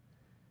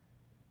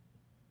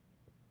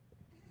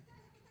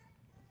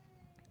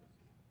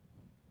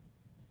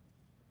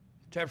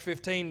 Chapter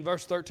 15,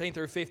 verse 13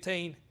 through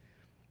 15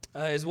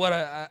 is what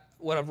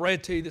I've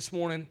read to you this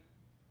morning.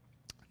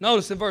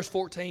 Notice in verse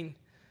 14, it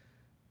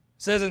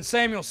says, And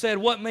Samuel said,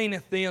 What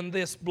meaneth then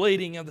this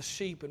bleating of the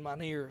sheep in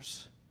mine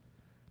ears,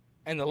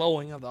 and the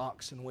lowing of the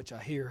oxen which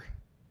I hear?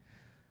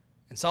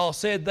 And Saul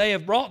said, They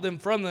have brought them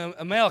from the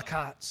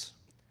Amalekites.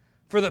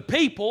 For the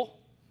people,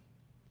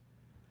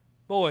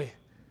 boy,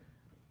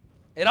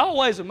 it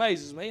always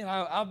amazes me, and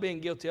I've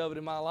been guilty of it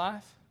in my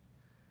life.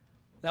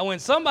 Now, when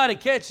somebody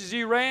catches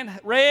you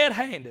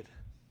red-handed,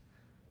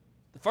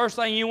 the first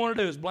thing you want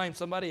to do is blame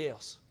somebody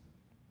else.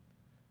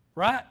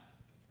 Right?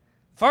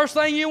 First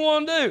thing you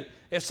want to do,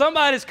 if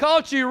somebody's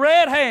caught you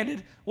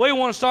red-handed, we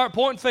want to start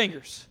pointing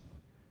fingers.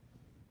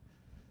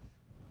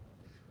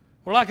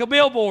 We're like a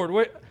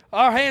billboard.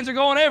 Our hands are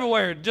going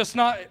everywhere, just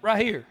not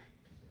right here.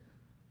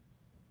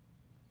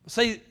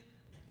 See,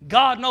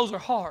 God knows our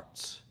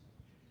hearts.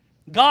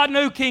 God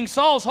knew King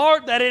Saul's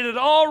heart, that it had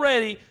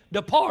already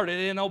departed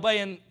in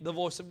obeying the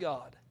voice of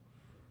God.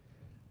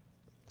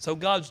 So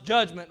God's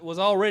judgment was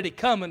already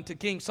coming to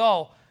King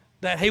Saul,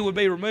 that he would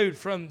be removed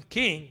from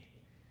king.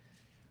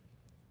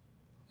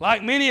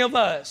 Like many of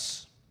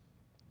us,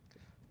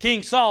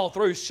 King Saul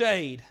threw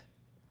shade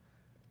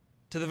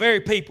to the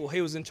very people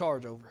he was in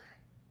charge over.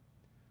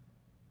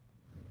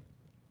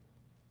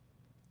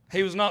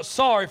 He was not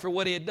sorry for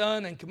what he had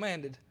done and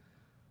commanded,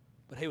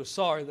 but he was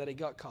sorry that he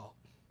got caught.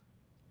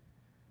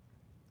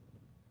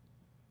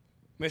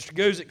 Mr.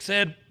 Gusick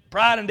said,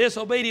 Pride and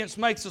disobedience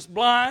makes us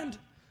blind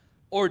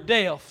or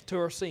deaf to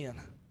our sin.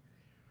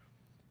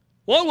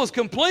 What was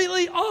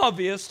completely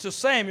obvious to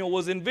Samuel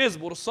was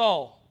invisible to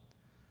Saul.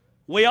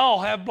 We all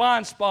have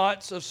blind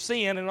spots of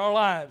sin in our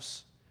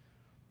lives.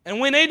 And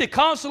we need to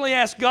constantly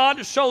ask God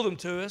to show them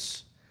to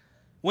us.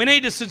 We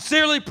need to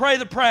sincerely pray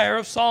the prayer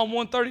of Psalm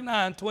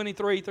 139,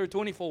 23 through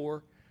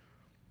 24,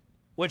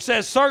 which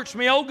says, Search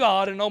me, O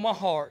God, and know my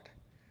heart.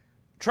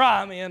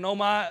 Try me and know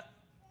my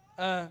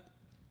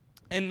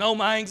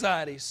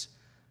anxieties,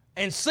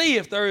 and see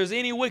if there is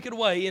any wicked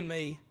way in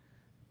me,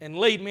 and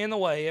lead me in the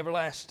way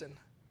everlasting.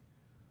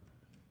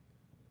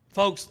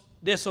 Folks,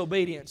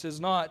 disobedience is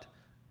not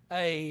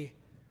a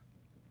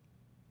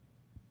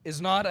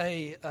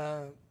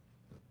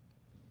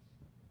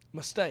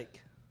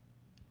mistake.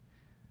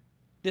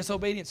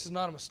 Disobedience is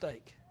not a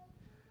mistake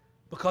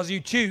because you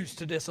choose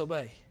to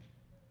disobey.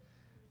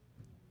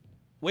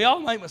 We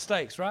all make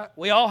mistakes, right?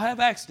 We all have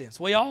accidents.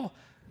 We all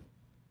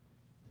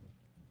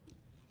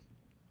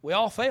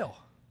fail.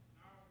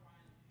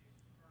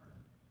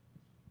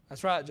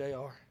 That's right, JR.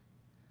 The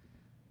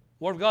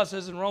Word of God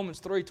says in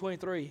Romans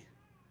 3:23,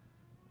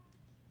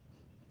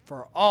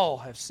 For all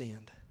have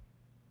sinned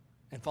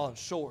and fallen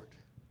short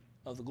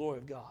of the glory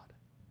of God.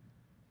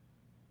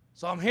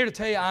 So I'm here to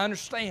tell you, I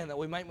understand that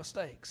we make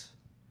mistakes.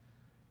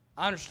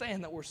 I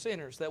understand that we're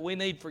sinners, that we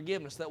need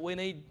forgiveness, that we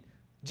need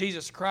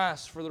Jesus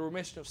Christ for the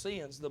remission of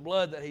sins, the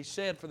blood that He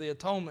shed for the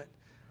atonement.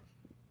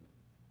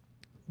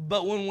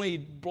 But when we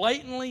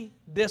blatantly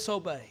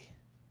disobey,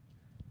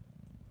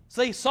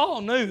 see,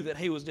 Saul knew that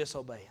he was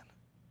disobeying.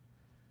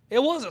 It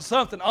wasn't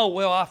something,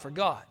 I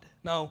forgot.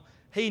 No,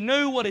 he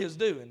knew what he was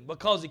doing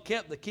because he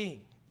kept the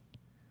king.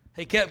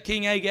 He kept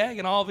King Agag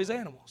and all of his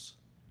animals.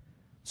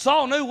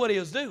 Saul knew what he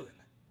was doing.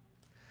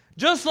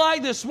 Just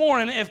like this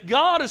morning, if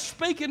God is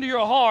speaking to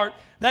your heart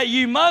that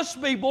you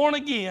must be born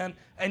again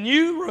and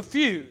you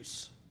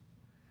refuse,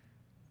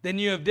 then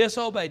you have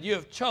disobeyed. You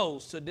have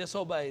chose to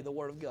disobey the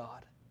Word of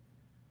God.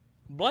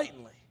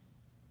 Blatantly,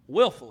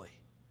 willfully,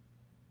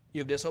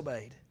 you have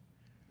disobeyed.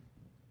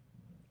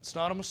 It's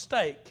not a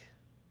mistake,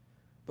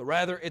 but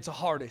rather it's a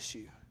heart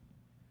issue.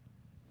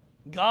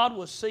 God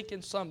was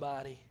seeking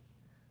somebody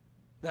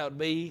that would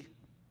be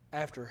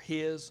after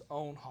His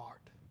own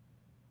heart.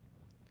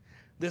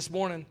 This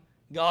morning,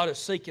 God is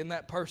seeking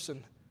that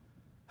person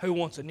who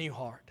wants a new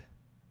heart.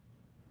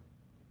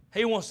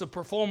 He wants to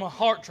perform a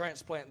heart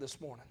transplant this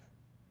morning.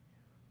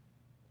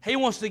 He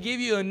wants to give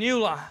you a new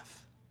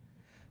life.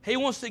 He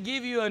wants to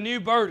give you a new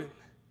burden.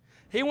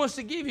 He wants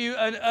to give you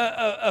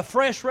a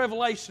fresh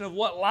revelation of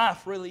what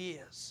life really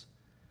is.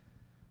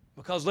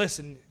 Because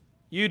listen,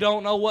 you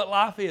don't know what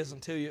life is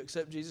until you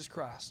accept Jesus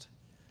Christ.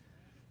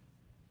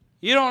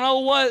 You don't know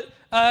what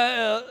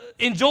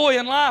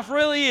enjoying life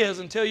really is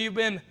until you've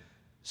been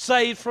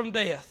saved from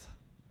death.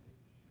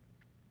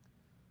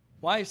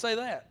 Why do you say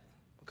that?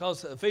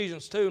 Because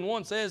Ephesians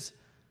 2:1 says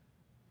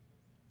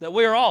that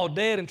we are all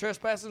dead in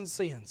trespasses and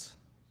sins.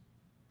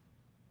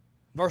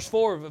 Verse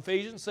 4 of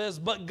Ephesians says,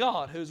 but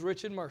God, who is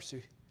rich in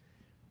mercy,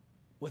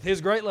 with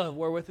His great love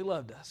wherewith He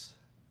loved us.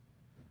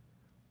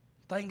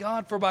 Thank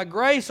God, for by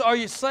grace are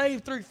you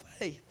saved through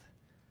faith,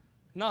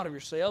 not of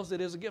yourselves,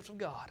 it is a gift of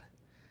God.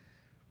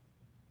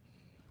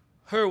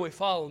 Who are we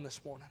following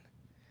this morning?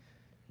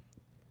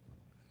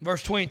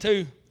 Verse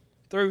 22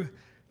 through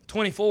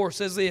 24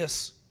 says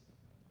this.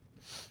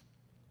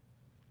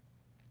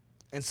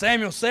 And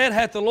Samuel said,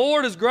 hath the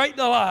Lord His great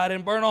delight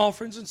in burnt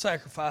offerings and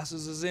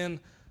sacrifices as in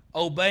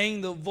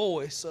obeying the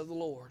voice of the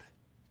Lord.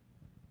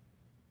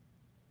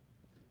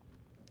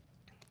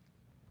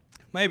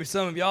 Maybe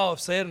some of y'all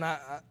have said, and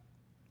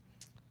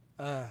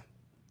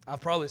I've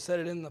probably said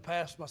it in the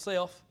past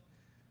myself,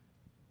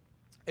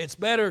 it's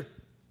better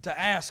to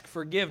ask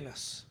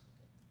forgiveness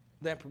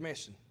than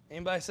permission.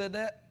 Anybody said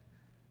that?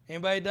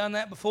 Anybody done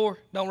that before?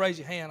 Don't raise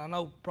your hand. I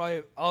know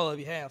probably all of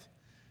you have.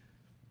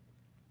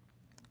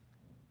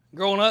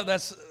 Growing up,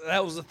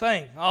 that was the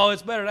thing. Oh,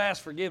 it's better to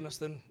ask forgiveness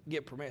than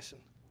get permission.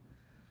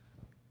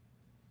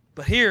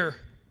 But here,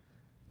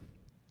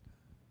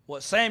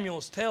 what Samuel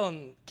is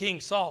telling King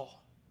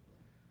Saul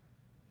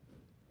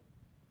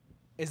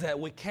is that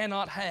we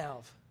cannot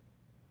have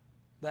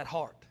that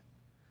heart.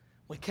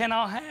 We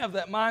cannot have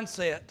that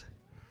mindset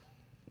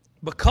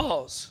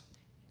because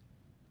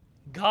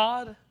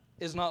God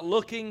is not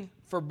looking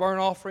for burnt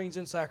offerings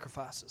and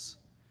sacrifices.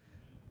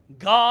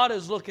 God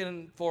is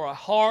looking for a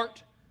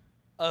heart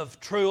of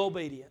true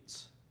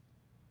obedience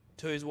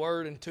to His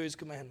word and to His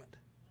commandment.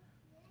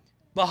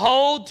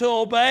 Behold, to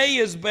obey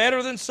is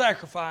better than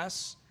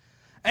sacrifice,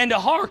 and to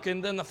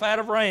hearken than the fat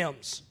of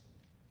rams.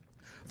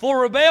 For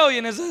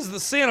rebellion is as the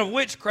sin of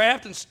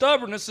witchcraft, and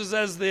stubbornness is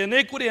as the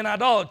iniquity and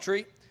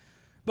idolatry.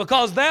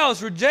 Because thou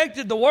hast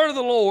rejected the word of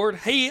the Lord,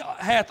 He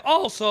hath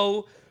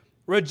also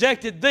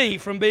rejected thee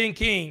from being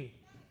king.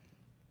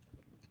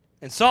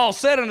 And Saul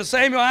said unto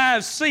Samuel, I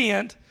have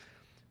sinned,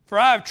 for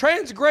I have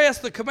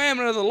transgressed the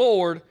commandment of the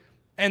Lord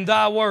and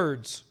thy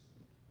words.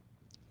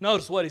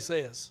 Notice what he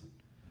says.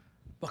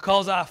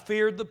 Because I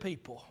feared the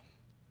people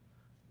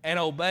and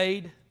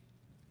obeyed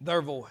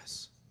their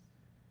voice.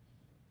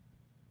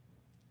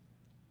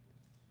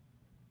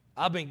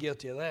 I've been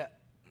guilty of that.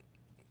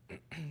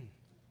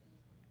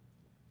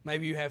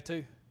 Maybe you have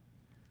too.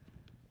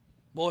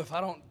 Boy, if I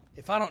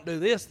don't do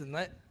this, then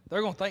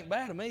they're going to think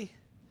bad of me.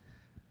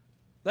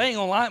 They ain't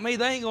going to like me.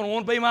 They ain't going to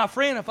want to be my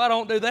friend if I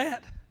don't do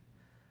that.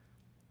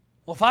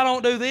 Well, if I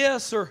don't do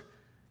this, or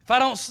if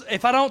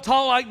I don't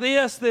talk like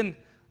this, then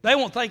they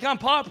won't think I'm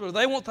popular.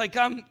 They won't think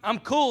I'm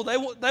cool. They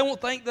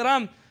won't think that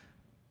I'm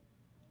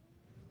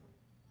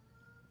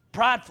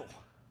prideful.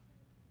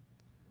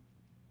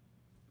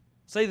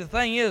 See, the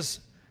thing is,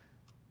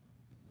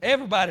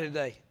 everybody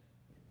today,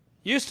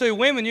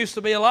 women used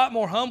to be a lot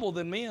more humble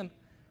than men.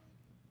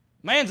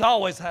 Man's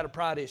always had a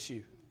pride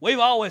issue. We've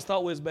always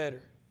thought we was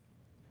better.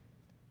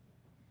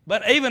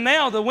 But even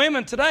now, the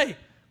women today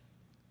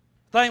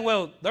think,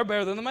 well, they're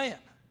better than the man.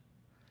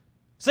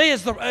 See,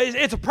 it's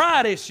a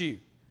pride issue.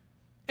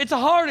 It's a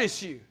heart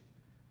issue.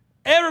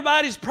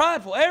 Everybody's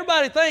prideful.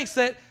 Everybody thinks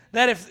that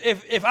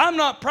if I'm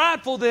not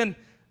prideful, then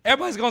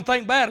everybody's going to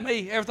think bad of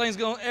me. Everybody's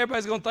going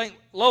to think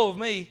low of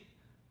me,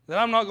 that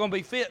I'm not going to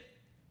be fit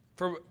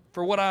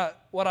for what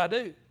I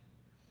do.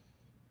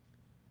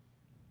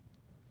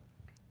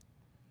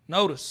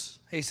 Notice,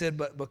 he said,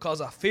 but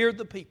because I feared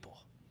the people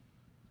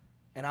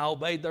and I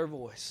obeyed their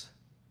voice.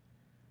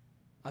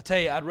 I tell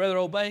you, I'd rather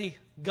obey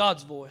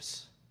God's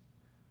voice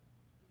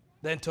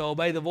than to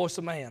obey the voice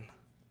of man.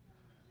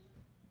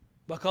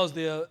 Because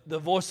the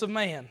voice of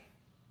man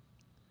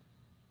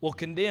will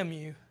condemn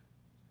you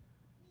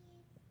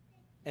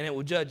and it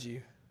will judge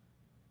you.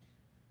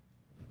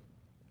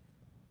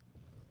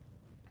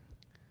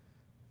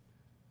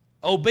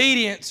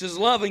 Obedience is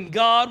loving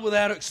God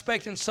without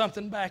expecting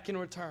something back in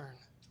return.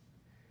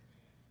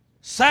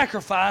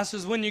 Sacrifice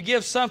is when you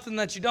give something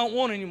that you don't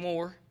want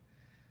anymore.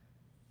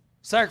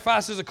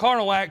 Sacrifice is a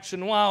carnal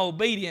action, while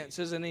obedience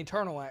is an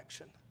eternal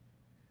action.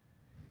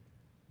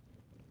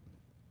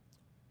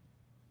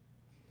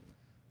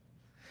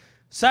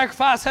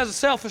 Sacrifice has a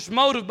selfish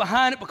motive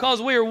behind it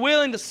because we are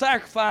willing to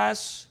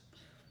sacrifice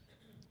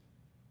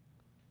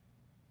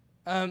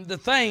the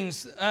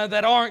things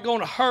that aren't going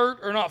to hurt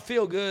or not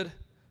feel good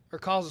or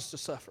cause us to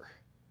suffer.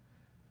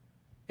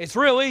 It's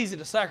real easy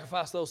to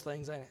sacrifice those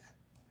things, ain't it?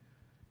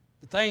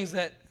 The things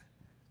that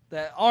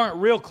aren't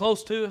real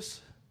close to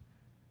us.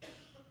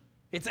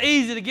 It's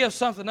easy to give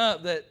something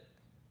up that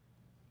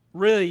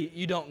really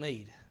you don't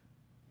need.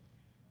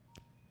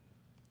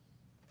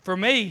 For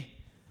me,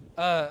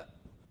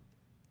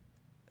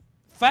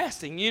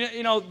 fasting,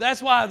 you know,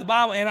 that's why the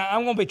Bible, and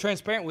I'm going to be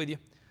transparent with you.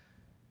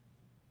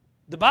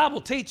 The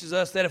Bible teaches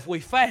us that if we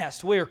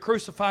fast, we are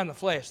crucifying the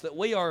flesh, that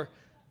we are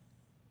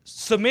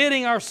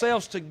submitting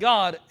ourselves to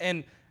God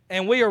and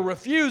we are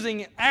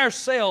refusing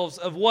ourselves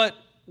of what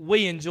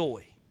we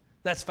enjoy.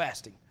 That's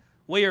fasting.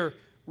 We are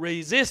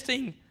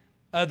resisting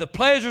the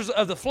pleasures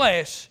of the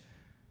flesh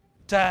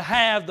to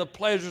have the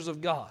pleasures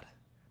of God,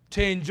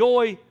 to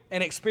enjoy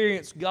and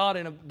experience God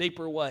in a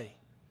deeper way.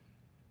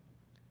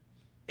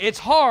 It's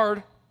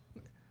hard.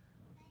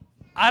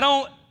 I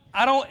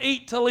don't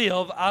eat to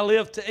live, I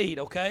live to eat,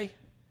 okay?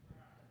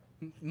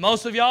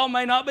 Most of y'all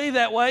may not be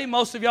that way.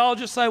 Most of y'all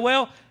just say,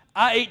 well,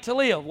 I eat to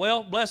live.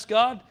 Well, bless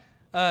God,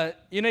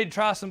 you need to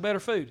try some better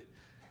food.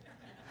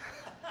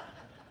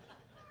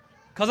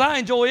 Because I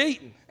enjoy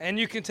eating, and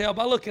you can tell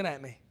by looking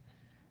at me.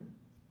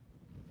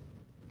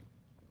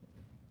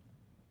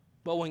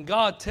 But when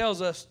God tells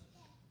us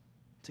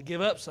to give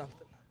up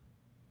something,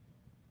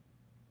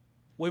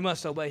 we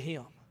must obey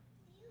Him.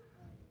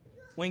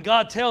 When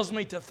God tells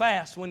me to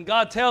fast, when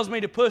God tells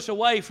me to push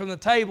away from the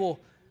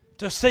table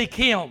to seek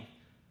Him,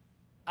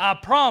 I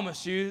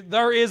promise you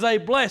there is a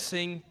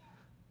blessing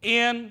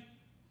in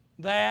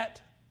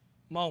that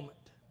moment.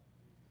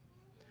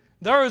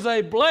 There is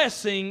a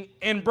blessing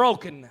in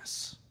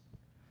brokenness.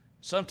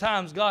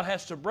 Sometimes God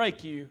has to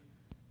break you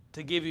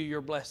to give you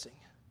your blessing.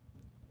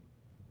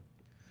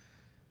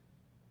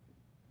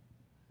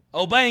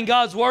 Obeying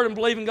God's word and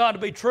believing God to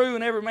be true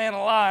and every man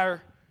a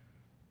liar,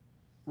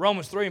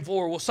 Romans 3 and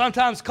 4, will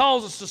sometimes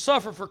cause us to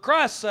suffer for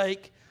Christ's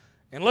sake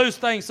and lose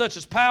things such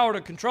as power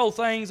to control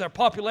things, our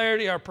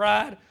popularity, our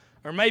pride,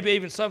 or maybe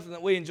even something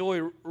that we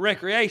enjoy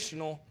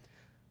recreational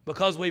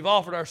because we've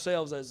offered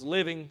ourselves as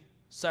living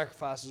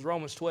sacrifices.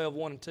 Romans 12,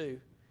 1 and 2. It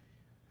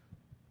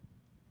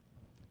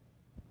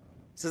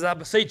says, I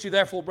beseech you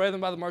therefore, brethren,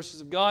 by the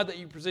mercies of God, that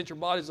you present your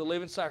bodies a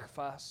living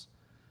sacrifice,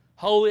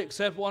 holy,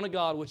 acceptable unto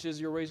God, which is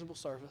your reasonable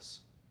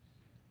service.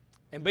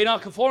 And be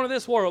not conformed to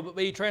this world, but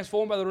be ye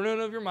transformed by the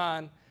renewing of your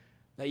mind,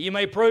 that ye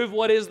may prove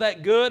what is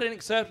that good and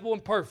acceptable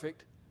and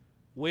perfect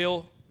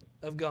will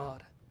of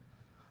God.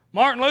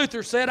 Martin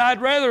Luther said,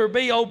 I'd rather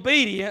be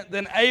obedient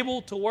than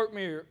able to work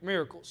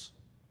miracles.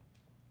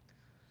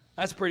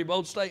 That's a pretty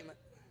bold statement.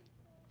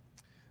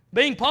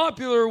 Being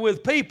popular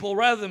with people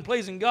rather than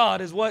pleasing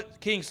God is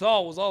what King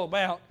Saul was all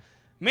about.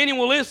 Many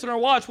will listen or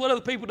watch what other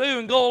people do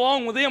and go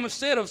along with them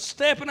instead of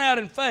stepping out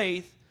in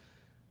faith.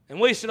 And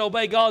we should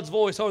obey God's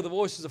voice over the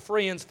voices of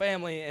friends,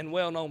 family, and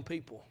well-known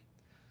people.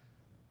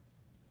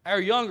 Our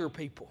younger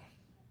people.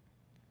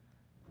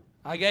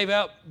 I gave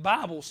out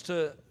Bibles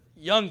to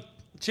young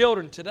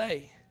children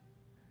today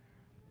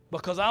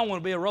because I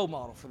want to be a role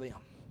model for them.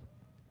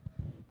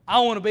 I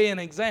want to be an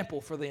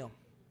example for them.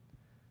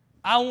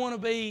 I want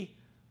to be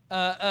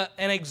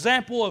an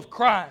example of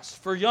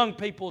Christ for young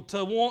people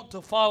to want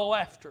to follow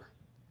after.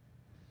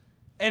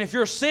 And if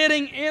you're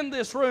sitting in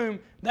this room,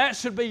 that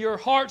should be your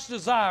heart's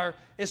desire,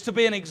 is to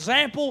be an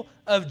example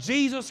of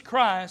Jesus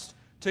Christ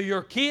to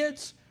your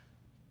kids,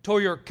 to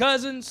your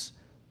cousins,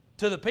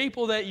 to the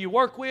people that you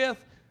work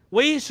with.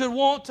 We should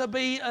want to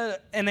be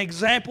an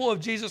example of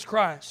Jesus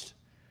Christ.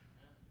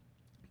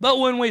 But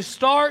when we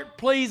start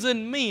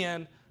pleasing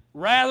men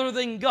rather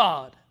than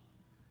God,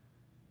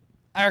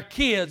 our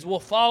kids will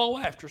follow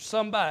after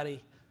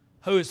somebody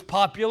who is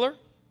popular,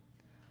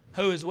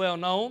 who is well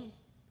known,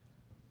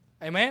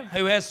 amen,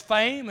 who has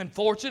fame and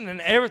fortune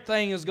and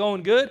everything is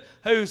going good,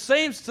 who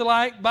seems to,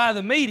 like by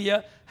the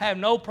media, have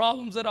no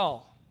problems at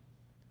all.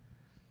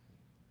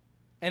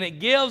 And it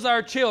gives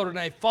our children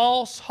a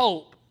false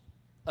hope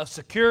of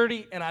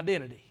security and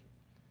identity.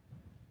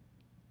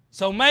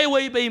 So may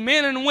we be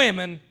men and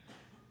women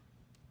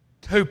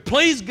who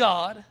please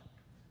God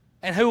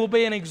and who will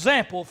be an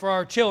example for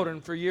our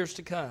children for years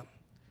to come.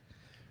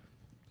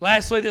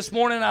 Lastly, this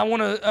morning I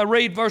want to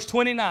read verse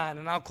 29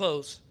 and I'll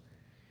close.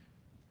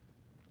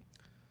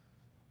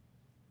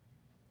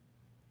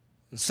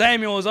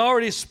 Samuel has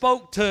already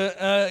spoke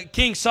to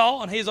King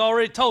Saul, and he's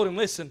already told him,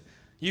 listen,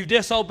 you've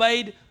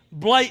disobeyed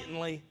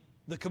blatantly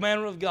the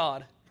commandment of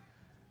God.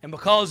 And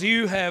because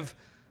you have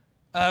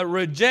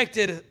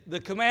rejected the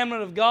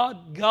commandment of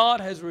God,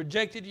 God has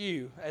rejected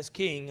you as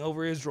king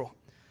over Israel.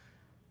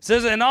 It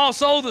says, and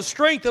also the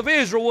strength of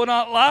Israel will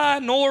not lie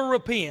nor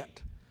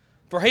repent,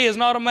 for he is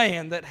not a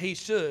man that he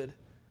should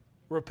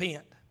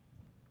repent.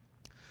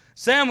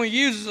 Samuel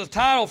uses a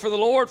title for the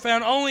Lord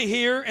found only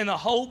here in the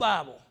whole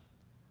Bible.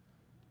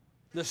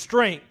 The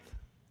strength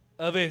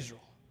of Israel.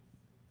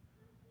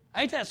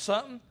 Ain't that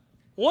something?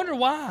 Wonder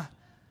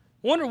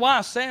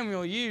why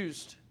Samuel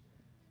used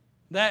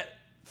that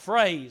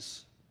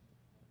phrase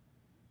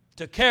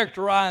to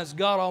characterize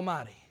God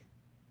Almighty.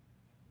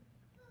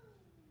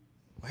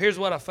 Well, here's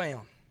what I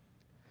found.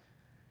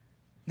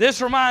 This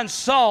reminds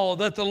Saul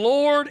that the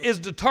Lord is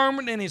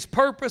determined in His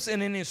purpose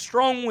and in His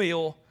strong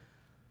will.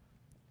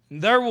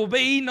 There will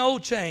be no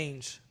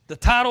change. The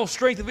title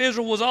Strength of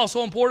Israel was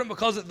also important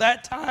because at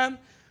that time,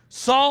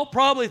 Saul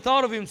probably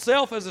thought of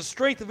himself as the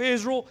strength of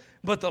Israel,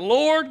 but the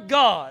Lord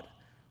God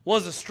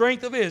was the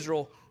strength of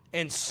Israel,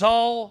 and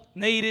Saul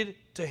needed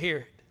to hear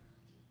it.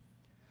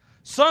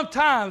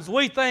 Sometimes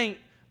we think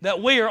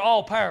that we are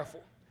all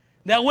powerful,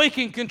 that we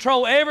can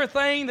control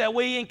everything that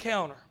we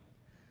encounter.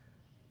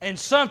 And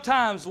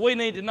sometimes we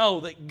need to know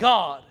that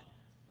God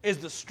is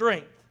the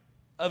strength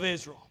of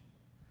Israel.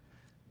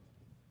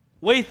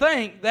 We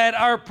think that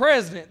our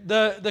president,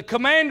 the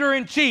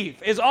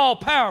commander-in-chief, is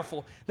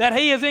all-powerful, that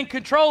he is in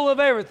control of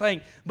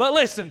everything. But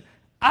listen,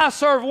 I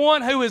serve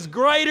one who is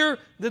greater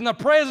than the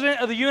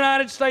President of the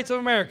United States of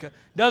America.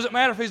 Doesn't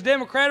matter if he's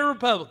Democrat or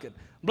Republican.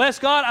 Bless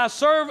God, I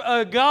serve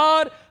a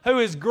God who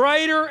is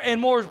greater and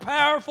more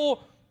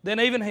powerful than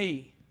even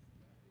He.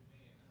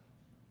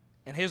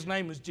 And His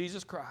name is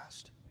Jesus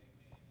Christ.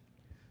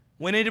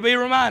 We need to be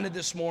reminded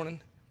this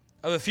morning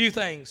of a few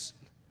things.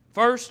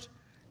 First,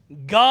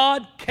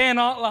 God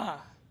cannot lie.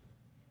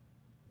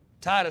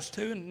 Titus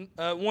 1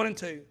 and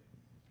 2.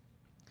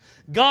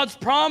 God's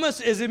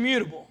promise is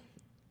immutable,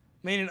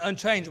 meaning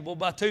unchangeable,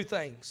 by two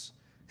things.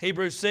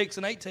 Hebrews 6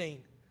 and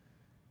 18.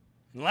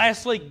 And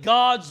lastly,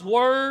 God's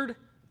word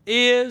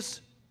is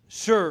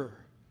sure,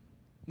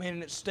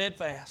 meaning it's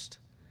steadfast.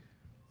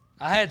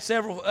 I had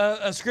several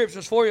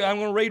scriptures for you. I'm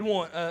going to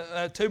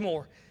read two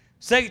more.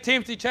 2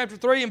 Timothy chapter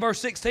 3 and verse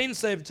 16 and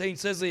 17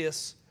 says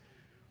this.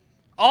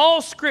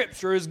 All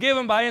Scripture is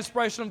given by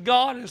inspiration of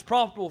God and is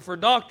profitable for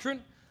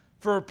doctrine,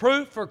 for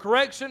reproof, for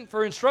correction,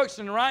 for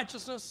instruction in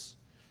righteousness,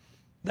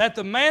 that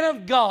the man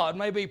of God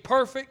may be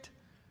perfect,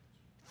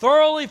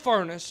 thoroughly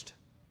furnished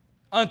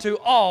unto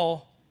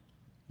all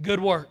good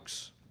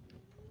works.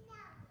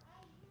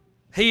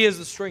 He is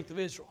the strength of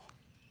Israel.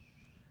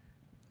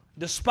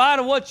 Despite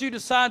of what you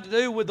decide to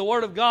do with the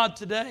Word of God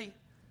today,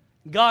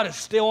 God is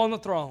still on the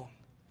throne.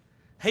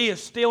 He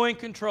is still in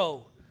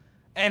control.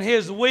 And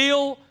His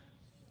will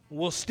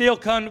still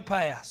come to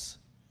pass,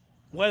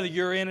 whether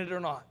you're in it or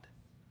not.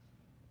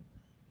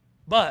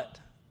 But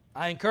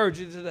I encourage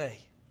you today,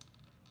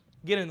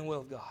 get in the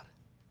will of God.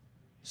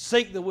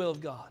 Seek the will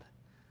of God.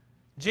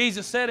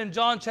 Jesus said in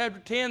John chapter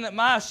 10 that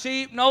my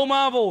sheep know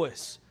my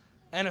voice,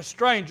 and a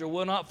stranger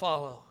will not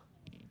follow.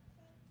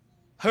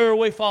 Who are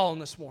we following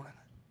this morning?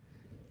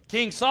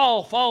 King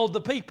Saul followed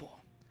the people,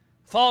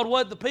 followed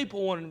what the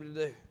people wanted him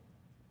to do.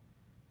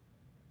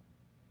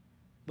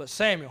 But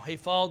Samuel, he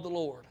followed the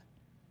Lord.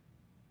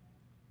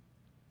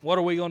 What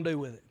are we going to do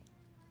with it?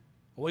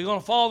 Are we going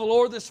to follow the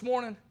Lord this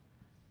morning?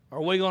 Or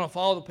are we going to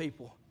follow the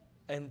people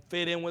and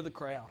fit in with the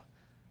crowd?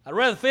 I'd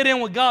rather fit in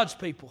with God's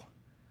people,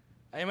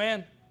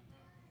 amen,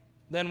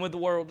 than with the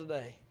world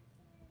today.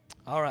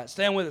 All right,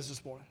 stand with us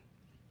this morning.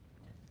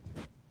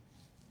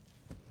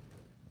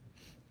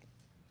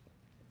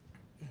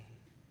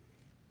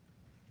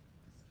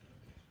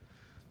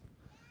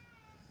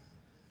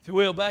 If you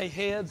will, bow your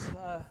heads.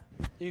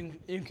 You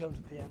can come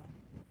to the piano.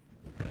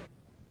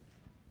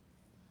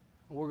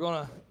 We're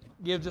going to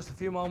give just a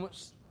few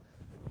moments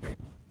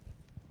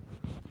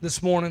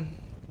this morning.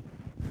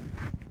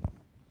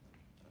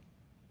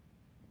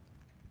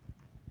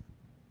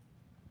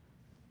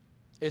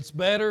 It's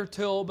better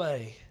to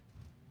obey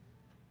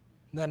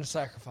than to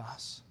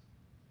sacrifice.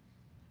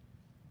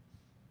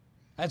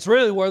 That's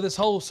really where this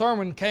whole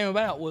sermon came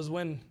about, was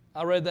when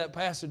I read that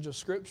passage of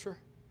Scripture.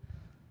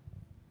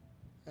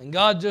 And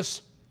God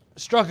just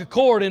struck a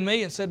chord in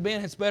me and said,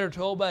 Ben, it's better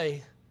to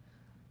obey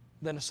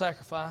than to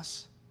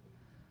sacrifice.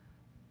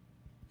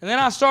 And then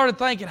I started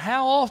thinking,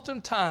 how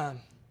often time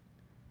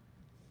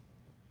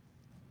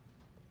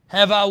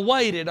have I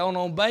waited on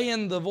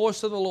obeying the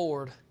voice of the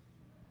Lord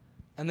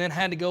and then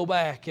had to go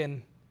back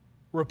and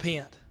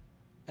repent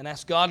and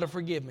ask God to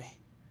forgive me?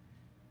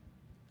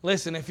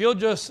 Listen, if you'll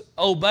just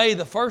obey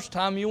the first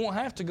time, you won't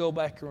have to go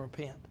back and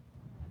repent.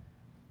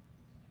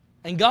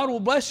 And God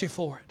will bless you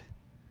for it.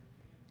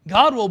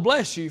 God will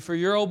bless you for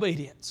your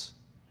obedience.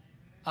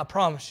 I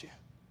promise you.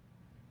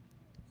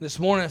 This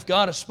morning, if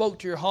God has spoke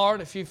to your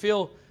heart, if you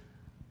feel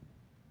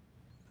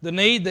the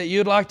need that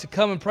you'd like to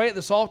come and pray at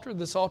this altar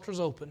is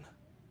open.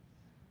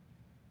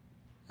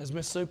 As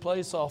Miss Sue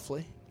plays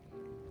softly.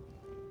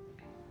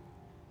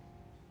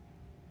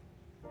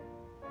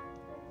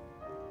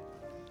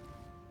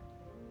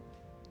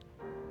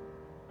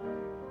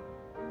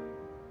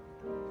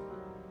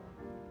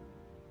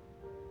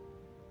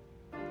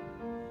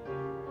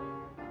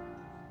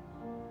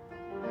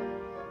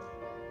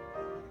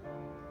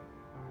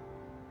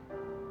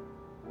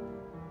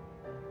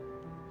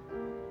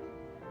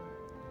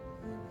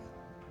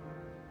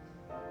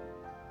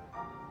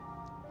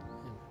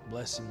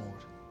 Bless Him,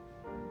 Lord.